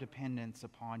utter dependence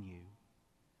upon you?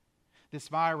 This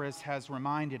virus has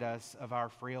reminded us of our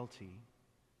frailty.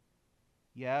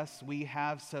 Yes, we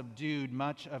have subdued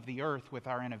much of the earth with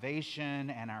our innovation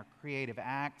and our creative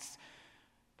acts,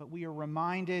 but we are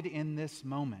reminded in this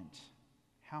moment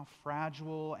how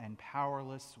fragile and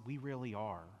powerless we really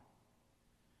are.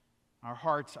 Our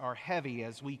hearts are heavy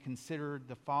as we consider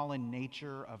the fallen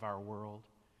nature of our world,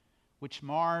 which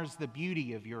mars the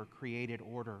beauty of your created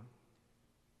order.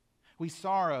 We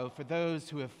sorrow for those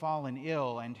who have fallen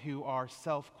ill and who are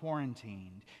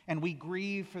self-quarantined, and we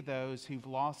grieve for those who've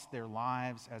lost their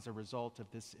lives as a result of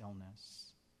this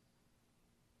illness.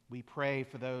 We pray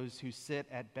for those who sit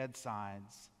at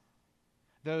bedsides,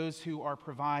 those who are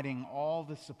providing all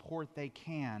the support they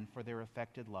can for their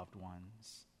affected loved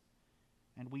ones.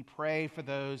 And we pray for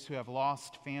those who have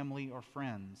lost family or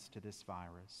friends to this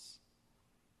virus.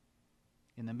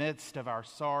 In the midst of our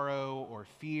sorrow or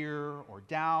fear or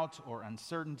doubt or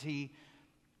uncertainty,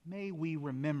 may we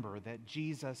remember that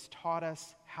Jesus taught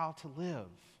us how to live.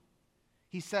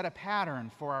 He set a pattern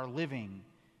for our living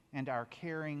and our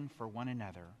caring for one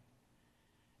another.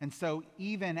 And so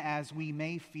even as we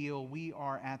may feel we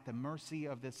are at the mercy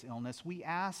of this illness, we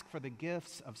ask for the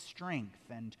gifts of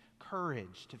strength and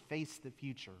courage to face the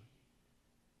future.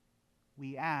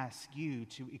 We ask you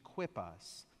to equip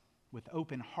us with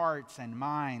open hearts and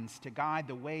minds to guide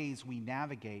the ways we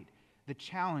navigate the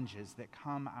challenges that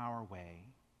come our way.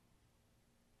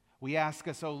 We ask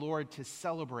us, O Lord, to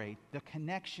celebrate the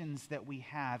connections that we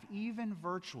have, even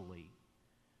virtually,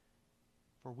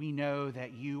 for we know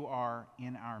that you are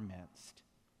in our midst.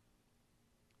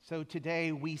 So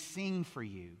today we sing for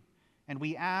you, and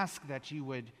we ask that you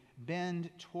would bend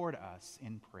toward us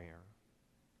in prayer.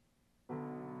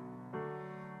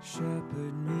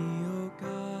 Shepherd me, O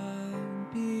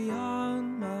God,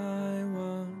 beyond my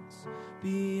wants,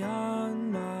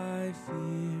 beyond my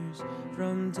fears,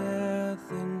 from death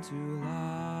into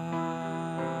life.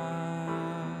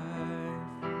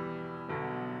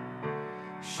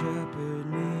 Shepherd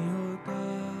me, O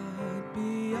God,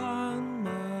 beyond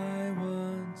my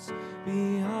wants,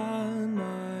 beyond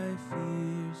my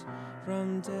fears,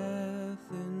 from death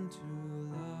into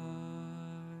life.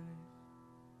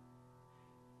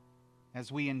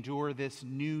 As we endure this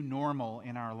new normal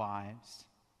in our lives,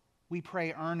 we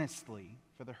pray earnestly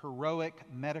for the heroic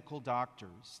medical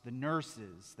doctors, the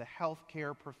nurses, the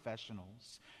healthcare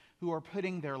professionals who are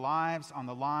putting their lives on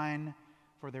the line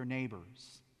for their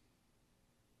neighbors.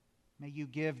 May you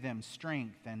give them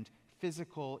strength and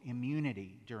physical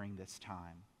immunity during this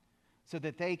time. so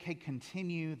that they can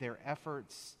continue their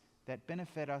efforts that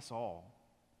benefit us all.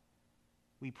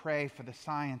 We pray for the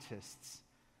scientists,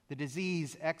 the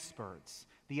disease experts,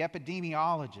 the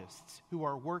epidemiologists who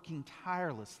are working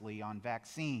tirelessly on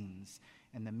vaccines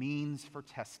and the means for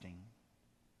testing.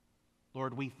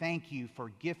 Lord, we thank you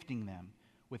for gifting them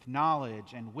with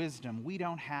knowledge and wisdom we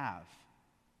don't have.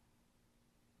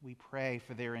 We pray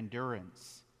for their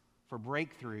endurance, for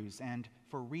breakthroughs, and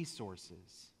for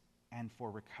resources, and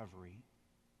for recovery.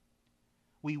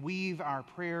 We weave our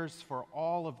prayers for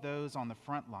all of those on the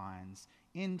front lines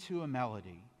into a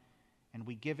melody, and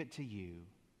we give it to you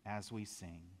as we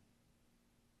sing.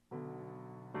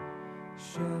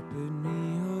 Shepherd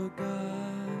me, O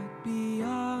God,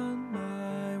 beyond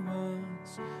my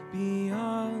wants,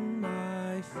 beyond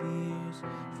my fears,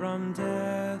 from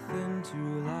death into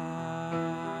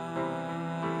life.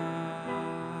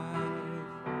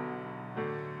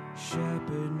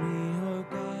 Shepherd me, O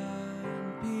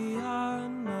God,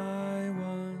 beyond my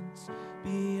wants,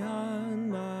 beyond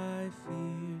my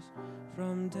fears,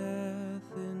 from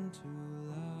death into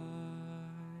life.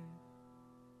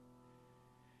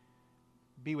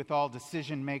 Be with all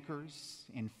decision makers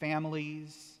in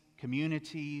families,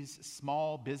 communities,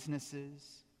 small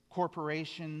businesses,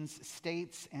 corporations,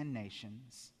 states, and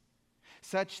nations,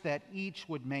 such that each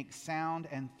would make sound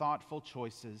and thoughtful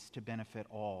choices to benefit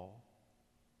all.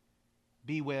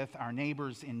 Be with our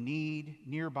neighbors in need,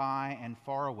 nearby and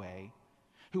far away,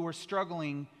 who are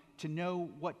struggling to know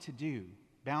what to do,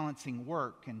 balancing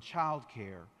work and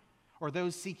childcare, or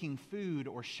those seeking food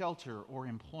or shelter or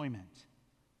employment.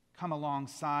 Come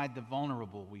alongside the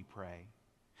vulnerable, we pray,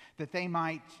 that they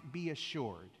might be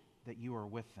assured that you are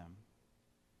with them.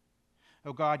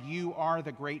 Oh God, you are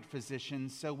the great physician,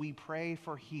 so we pray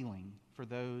for healing for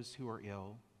those who are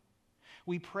ill.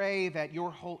 We pray that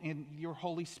your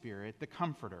Holy Spirit, the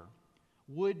Comforter,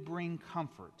 would bring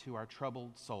comfort to our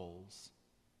troubled souls.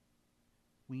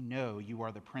 We know you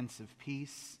are the Prince of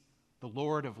Peace, the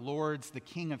Lord of Lords, the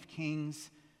King of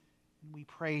Kings, and we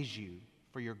praise you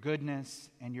for your goodness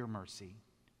and your mercy.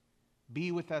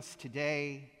 Be with us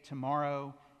today,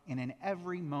 tomorrow, and in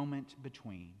every moment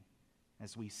between,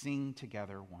 as we sing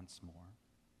together once more.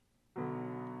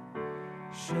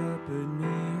 Shepherd me,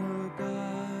 O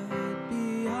God,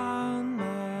 beyond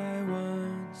my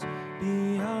wants,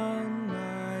 beyond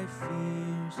my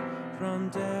fears, from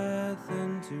death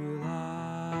into life.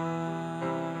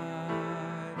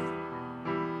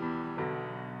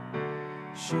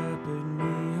 Shepherd me,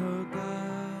 O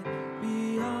God,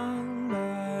 beyond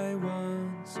my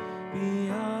wants,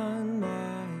 beyond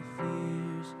my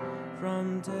fears,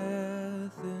 from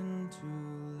death into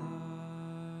life.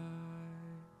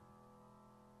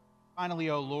 Finally,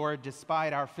 O Lord,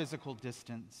 despite our physical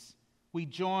distance, we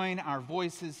join our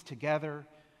voices together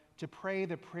to pray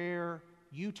the prayer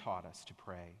you taught us to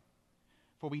pray.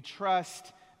 For we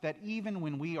trust that even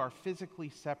when we are physically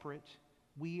separate,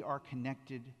 we are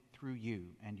connected through you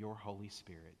and your Holy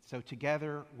Spirit. So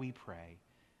together we pray,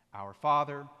 Our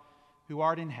Father, who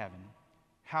art in heaven,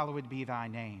 hallowed be thy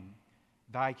name.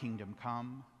 Thy kingdom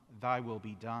come, thy will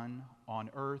be done,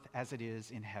 on earth as it is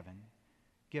in heaven.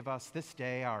 Give us this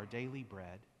day our daily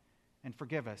bread, and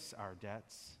forgive us our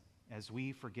debts, as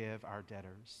we forgive our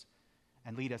debtors.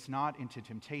 And lead us not into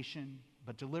temptation,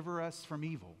 but deliver us from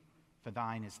evil. For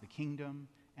thine is the kingdom,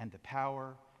 and the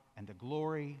power, and the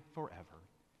glory forever.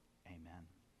 Amen.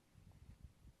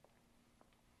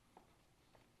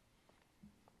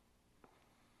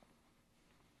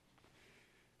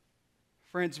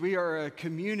 Friends, we are a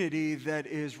community that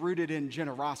is rooted in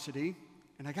generosity.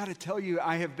 And I got to tell you,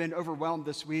 I have been overwhelmed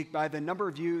this week by the number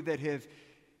of you that have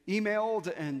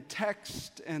emailed and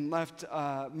texted and left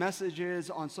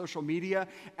messages on social media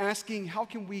asking how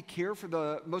can we care for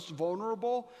the most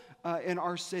vulnerable in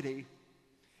our city.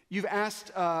 You've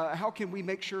asked how can we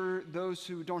make sure those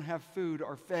who don't have food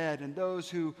are fed, and those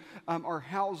who are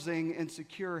housing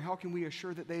insecure, how can we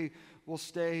assure that they will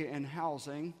stay in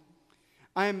housing?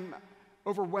 I'm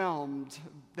overwhelmed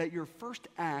that your first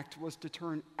act was to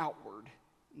turn outward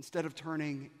instead of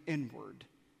turning inward.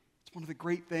 It's one of the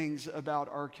great things about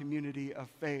our community of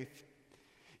faith.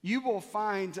 You will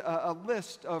find a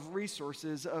list of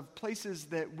resources of places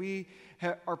that we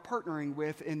are partnering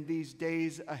with in these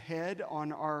days ahead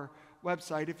on our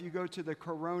website. If you go to the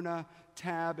Corona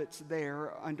tab, it's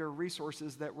there under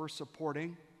resources that we're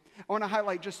supporting. I want to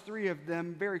highlight just 3 of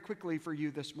them very quickly for you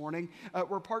this morning.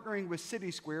 We're partnering with City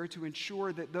Square to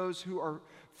ensure that those who are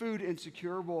food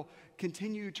insecure will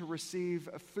continue to receive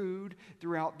food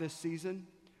throughout this season.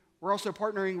 We're also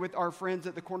partnering with our friends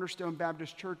at the Cornerstone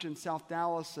Baptist Church in South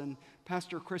Dallas and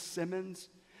Pastor Chris Simmons.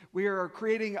 We are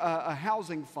creating a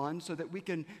housing fund so that we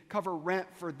can cover rent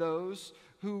for those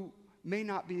who may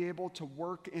not be able to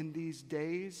work in these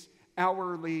days,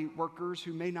 hourly workers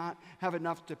who may not have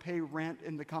enough to pay rent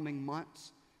in the coming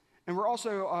months. And we're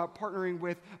also partnering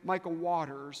with Michael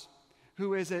Waters,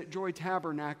 who is at Joy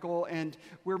Tabernacle, and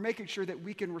we're making sure that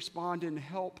we can respond and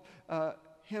help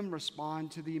him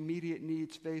respond to the immediate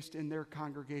needs faced in their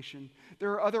congregation.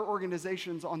 There are other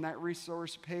organizations on that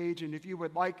resource page, and if you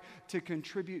would like to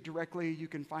contribute directly, you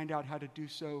can find out how to do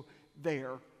so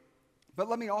there. But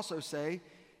let me also say,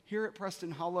 here at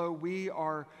Preston Hollow, we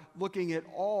are looking at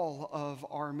all of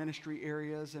our ministry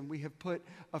areas, and we have put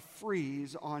a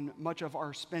freeze on much of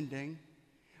our spending.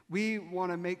 We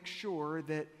want to make sure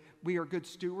that we are good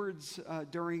stewards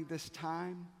during this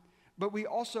time, but we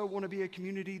also want to be a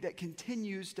community that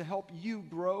continues to help you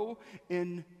grow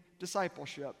in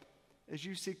discipleship as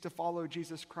you seek to follow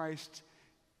Jesus Christ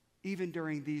even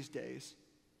during these days.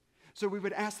 So we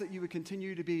would ask that you would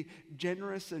continue to be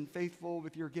generous and faithful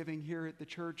with your giving here at the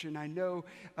church. And I know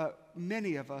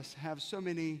many of us have so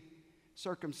many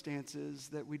circumstances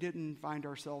that we didn't find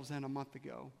ourselves in a month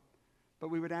ago. But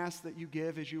we would ask that you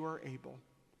give as you are able.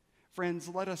 Friends,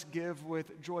 let us give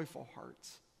with joyful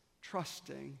hearts,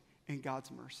 trusting in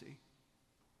God's mercy.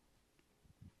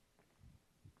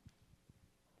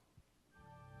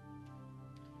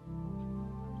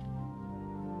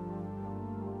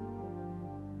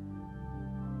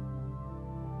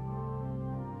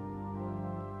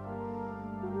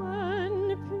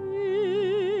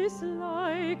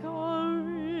 My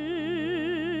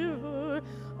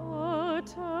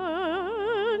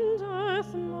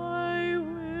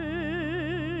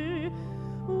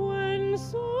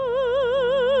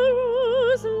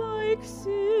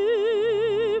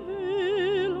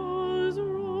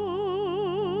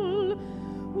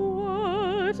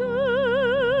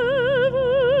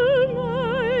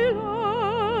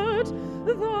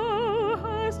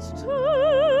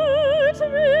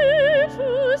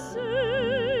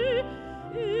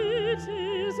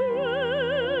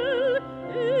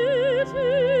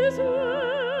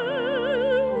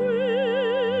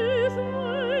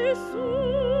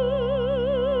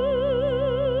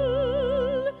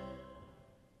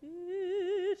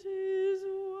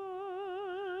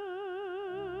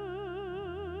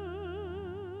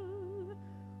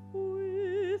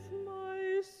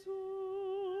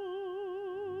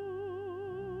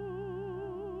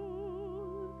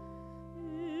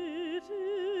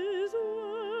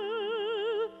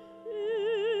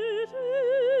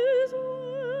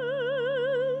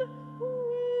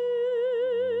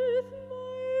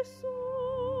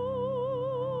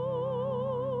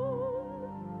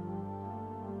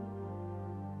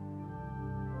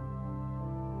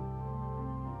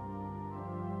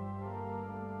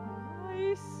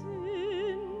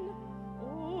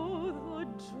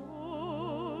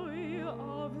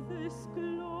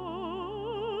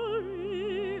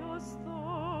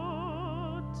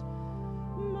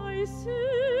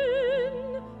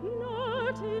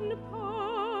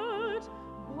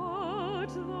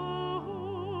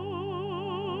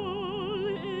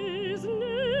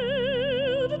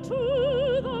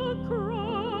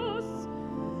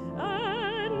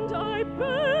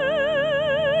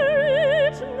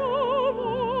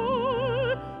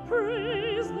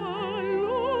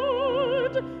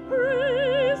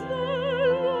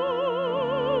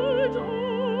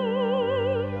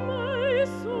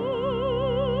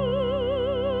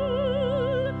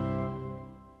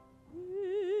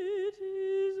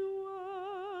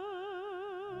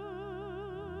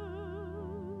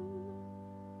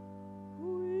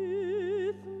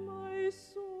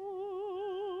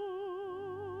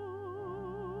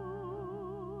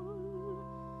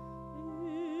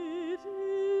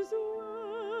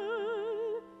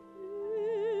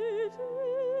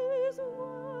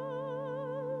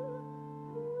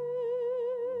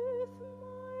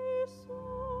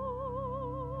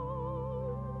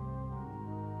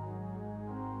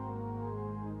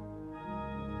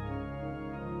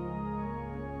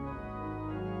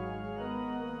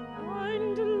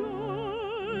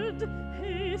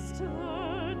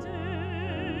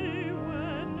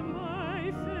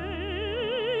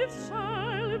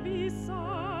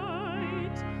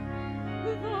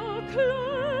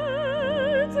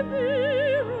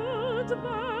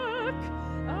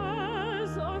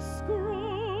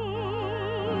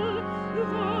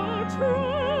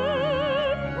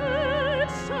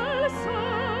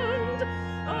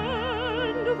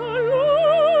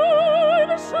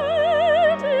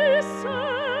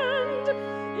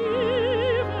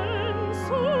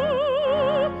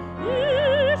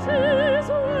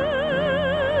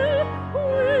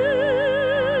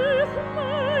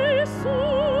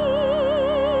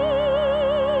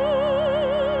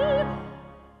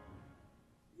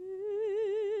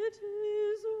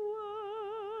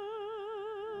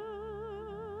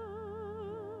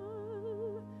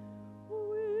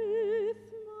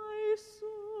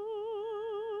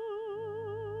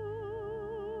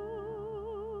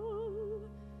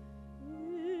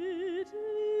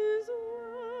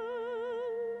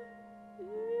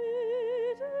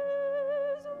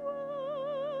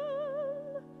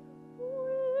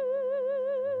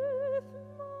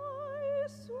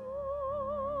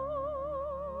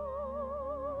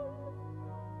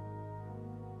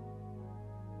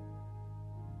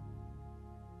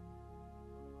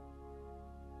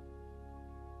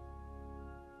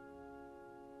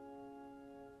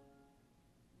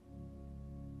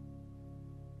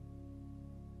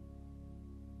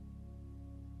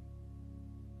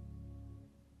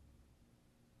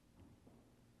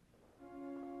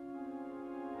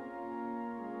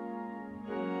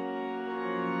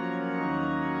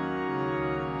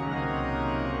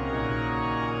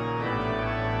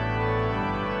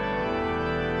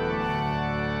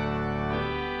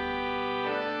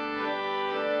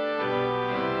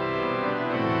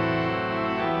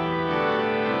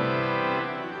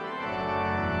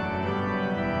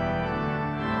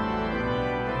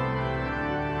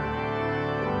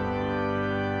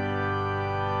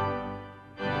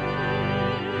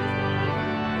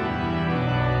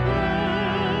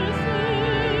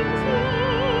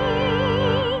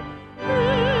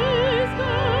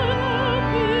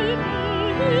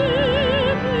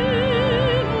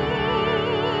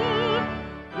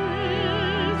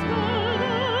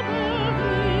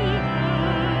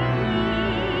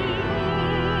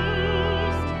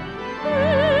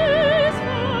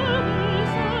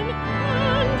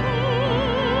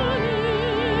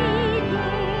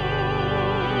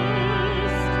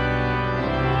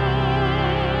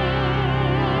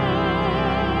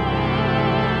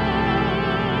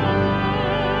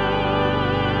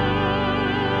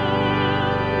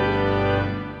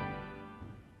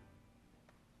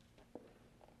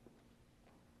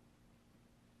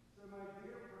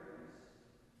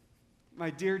My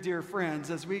dear, dear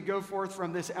friends, as we go forth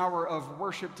from this hour of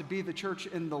worship to be the church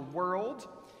in the world,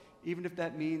 even if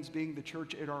that means being the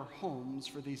church at our homes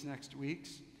for these next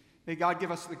weeks, may God give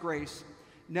us the grace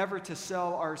never to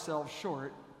sell ourselves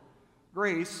short,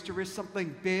 grace to risk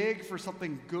something big for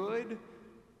something good,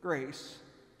 grace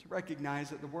to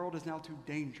recognize that the world is now too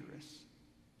dangerous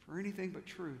for anything but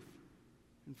truth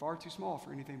and far too small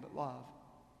for anything but love.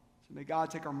 So may God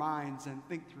take our minds and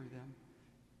think through them.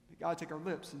 May God take our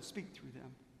lips and speak through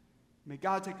them. May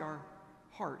God take our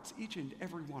hearts, each and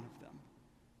every one of them,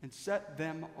 and set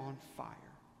them on fire.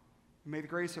 And may the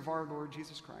grace of our Lord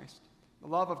Jesus Christ, the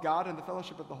love of God, and the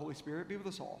fellowship of the Holy Spirit be with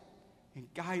us all and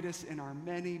guide us in our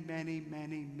many, many,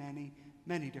 many, many,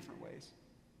 many different ways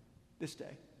this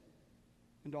day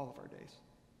and all of our days.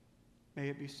 May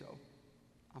it be so.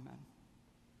 Amen.